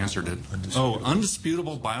already answered it. Oh,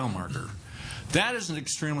 undisputable biomarker. That is an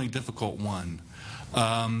extremely difficult one.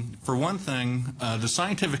 For one thing, the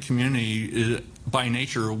scientific community, by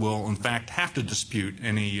nature, will in fact have to dispute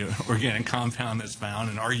any organic compound that's found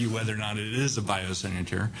and argue whether or not it is a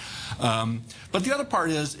biosignature. But the other part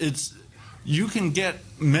is you can get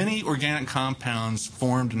many organic compounds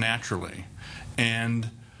formed naturally. And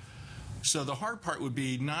so the hard part would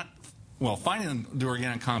be finding the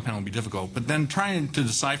organic compound will be difficult, but then trying to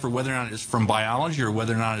decipher whether or not it's from biology or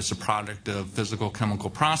whether or not it's a product of physical chemical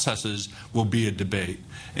processes will be a debate.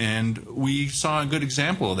 And we saw a good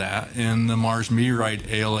example of that in the Mars meteorite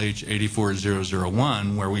ALH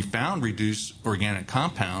 84001, where we found reduced organic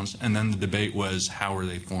compounds, and then the debate was how are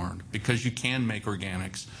they formed? Because you can make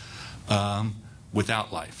organics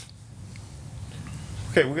without life.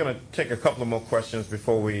 Okay, we're going to take a couple of more questions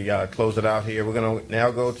before we close it out here. We're going to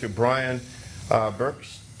now go to Brian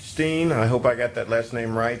Berkstein. I hope I got that last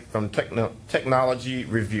name right, from Technology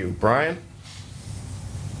Review. Brian?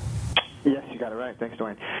 Yes, you got it right. Thanks,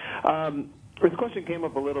 Dwayne. This question came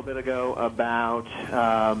up a little bit ago about,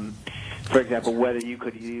 for example, whether you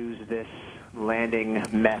could use this landing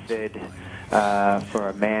method for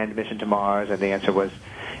a manned mission to Mars, and the answer was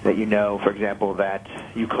that for example, that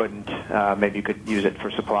you couldn't. Maybe you could use it for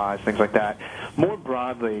supplies, things like that. More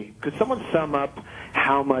broadly, could someone sum up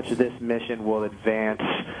how much this mission will advance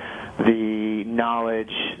the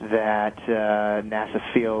knowledge that NASA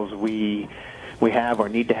feels we have or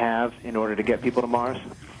need to have in order to get people to Mars?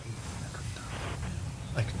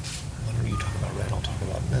 Whenever you talk about red, I'll talk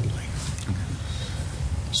about meddling.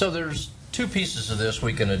 So there's two pieces of this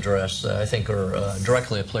we can address that I think are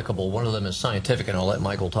directly applicable. One of them is scientific, and I'll let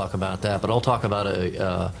Michael talk about that. But I'll talk about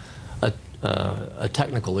a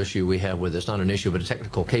technical issue we have with this, not an issue, but a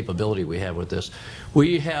technical capability we have with this.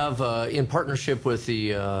 We have, in partnership with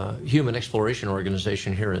the Human Exploration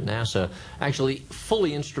Organization here at NASA, actually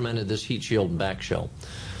fully instrumented this heat shield and back shell.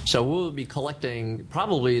 So we'll be collecting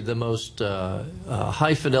probably the most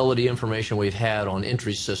high-fidelity information we've had on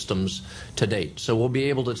entry systems to date. So we'll be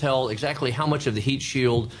able to tell exactly how much of the heat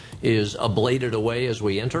shield is ablated away as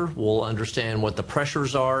we enter. We'll understand what the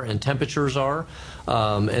pressures are and temperatures are.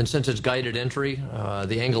 And since it's guided entry,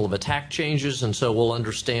 the angle of attack changes, and so we'll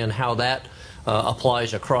understand how that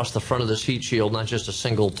applies across the front of this heat shield, not just a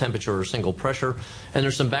single temperature or single pressure. And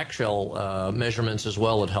there's some back shell measurements as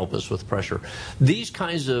well that help us with pressure. These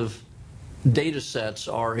kinds of data sets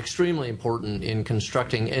are extremely important in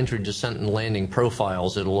constructing entry, descent, and landing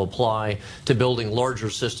profiles that will apply to building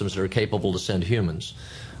larger systems that are capable to send humans.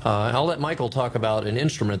 I'll let Michael talk about an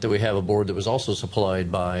instrument that we have aboard that was also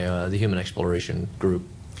supplied by the Human Exploration Group.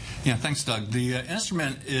 Yeah, thanks, Doug. The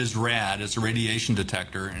instrument is RAD. It's a radiation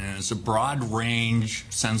detector, and it's a broad-range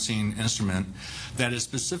sensing instrument that is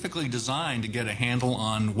specifically designed to get a handle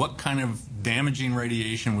on what kind of damaging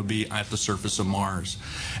radiation would be at the surface of Mars.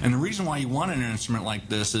 And the reason why you want an instrument like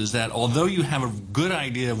this is that although you have a good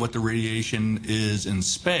idea of what the radiation is in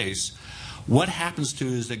space, what happens to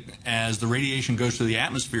is that as the radiation goes through the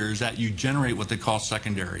atmosphere is that you generate what they call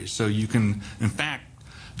secondaries. So you can, in fact,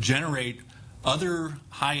 generate other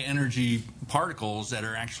high-energy particles that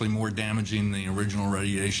are actually more damaging than the original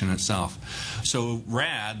radiation itself. So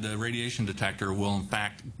RAD, the radiation detector, will in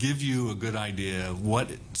fact give you a good idea of what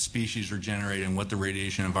species are generating and what the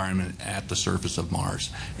radiation environment at the surface of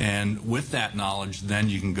Mars. And with that knowledge, then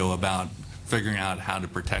you can go about figuring out how to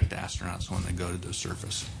protect astronauts when they go to the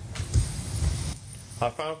surface.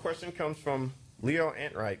 Our final question comes from Leo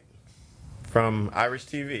Antright from Irish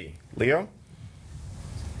TV. Leo?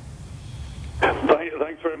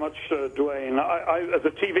 Thanks very much, Dwayne. As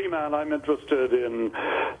a TV man, I'm interested in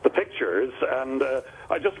the pictures, and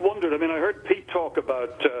I just wondered, I mean, I heard Pete talk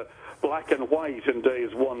about black and white in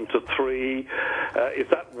days 1 to 3. Is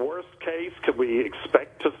that worst case? Can we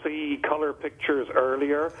expect to see color pictures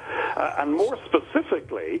earlier? And more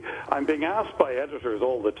specifically, I'm being asked by editors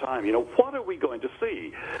all the time, you know, what are we going to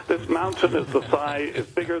see? This mountain is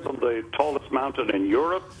bigger than the tallest mountain in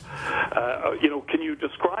Europe. You know, can you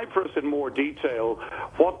describe for us in more detail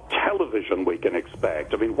what television we can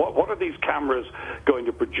expect? I mean, what are these cameras going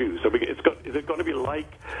to produce? I mean, is it going to be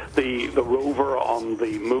like the rover on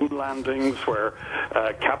the moon landings where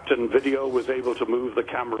Captain Video was able to move the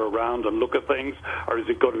camera around and look at things, or is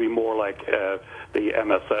it going to be more like the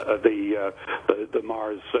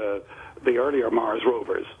Mars, the earlier Mars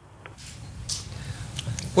rovers?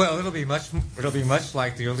 Well, it'll be much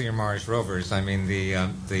like the earlier Mars rovers. I mean,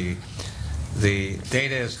 the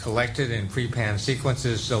data is collected in pre-pan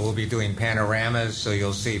sequences, so we'll be doing panoramas. So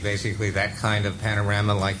you'll see basically that kind of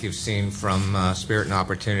panorama like you've seen from Spirit and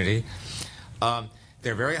Opportunity.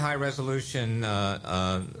 They're very high resolution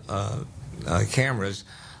cameras.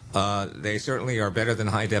 They certainly are better than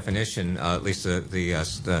high definition. At least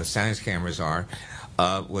the science cameras are.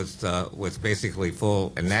 With basically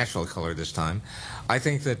full and natural color this time. I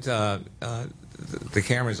think that the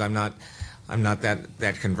cameras, I'm not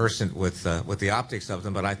that conversant with the optics of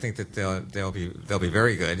them, but I think that they'll be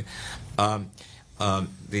very good.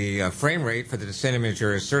 The frame rate for the descent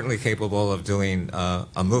imager is certainly capable of doing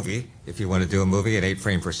a movie, if you want to do a movie, an 8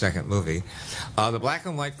 frame per second movie. The black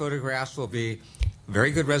and white photographs will be very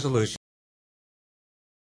good resolution.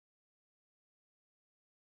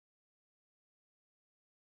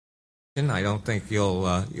 I don't think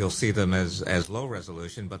you'll see them as low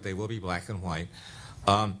resolution, but they will be black and white.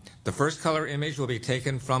 The first color image will be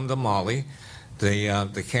taken from the MOLLE,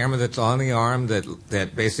 the camera that's on the arm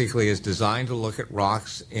that basically is designed to look at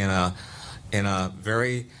rocks in a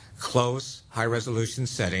very close high resolution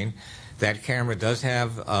setting. That camera does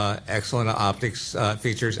have excellent optics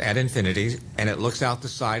features at infinity, and it looks out the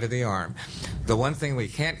side of the arm. The one thing we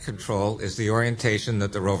can't control is the orientation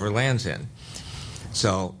that the rover lands in.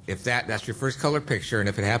 So if that's your first color picture, and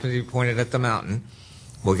if it happens to be pointed at the mountain,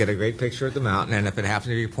 we'll get a great picture at the mountain, and if it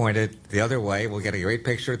happens to be pointed the other way, we'll get a great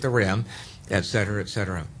picture at the rim, et cetera, et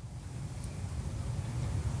cetera.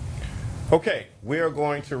 Okay, we are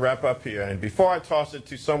going to wrap up here, and before I toss it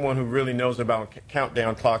to someone who really knows about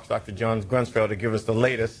countdown clocks, Dr. John Grunsfeld, to give us the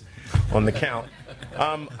latest on the count,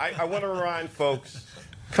 I want to remind folks,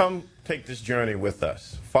 come take this journey with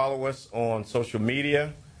us. Follow us on social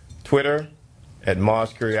media, Twitter, at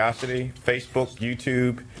Mars Curiosity, Facebook,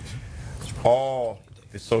 YouTube, all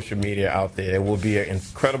the social media out there. It will be an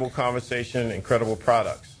incredible conversation, incredible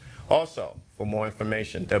products. Also, for more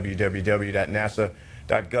information, www.nasa.gov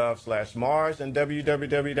www.nasa.gov/Mars and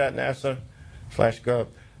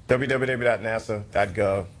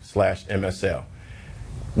www.nasa.gov/MSL.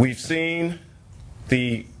 We've seen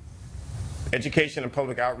the education and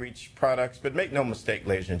public outreach products, but make no mistake,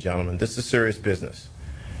 ladies and gentlemen, this is serious business.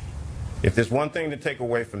 If there's one thing to take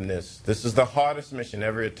away from this, this is the hardest mission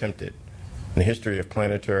ever attempted in the history of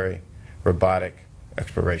planetary robotic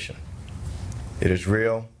exploration. It is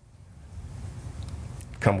real.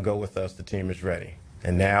 Come go with us. The team is ready.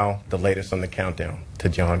 And now, the latest on the countdown to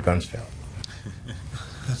John Gunsfeld.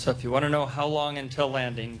 So if you want to know how long until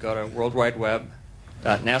landing, go to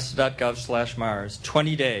worldwideweb.nasa.gov/Mars.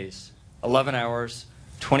 20 days, 11 hours,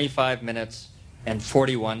 25 minutes, and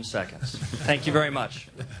 41 seconds. Thank you very much.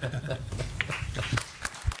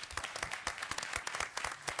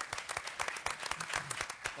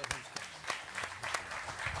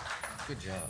 Good job.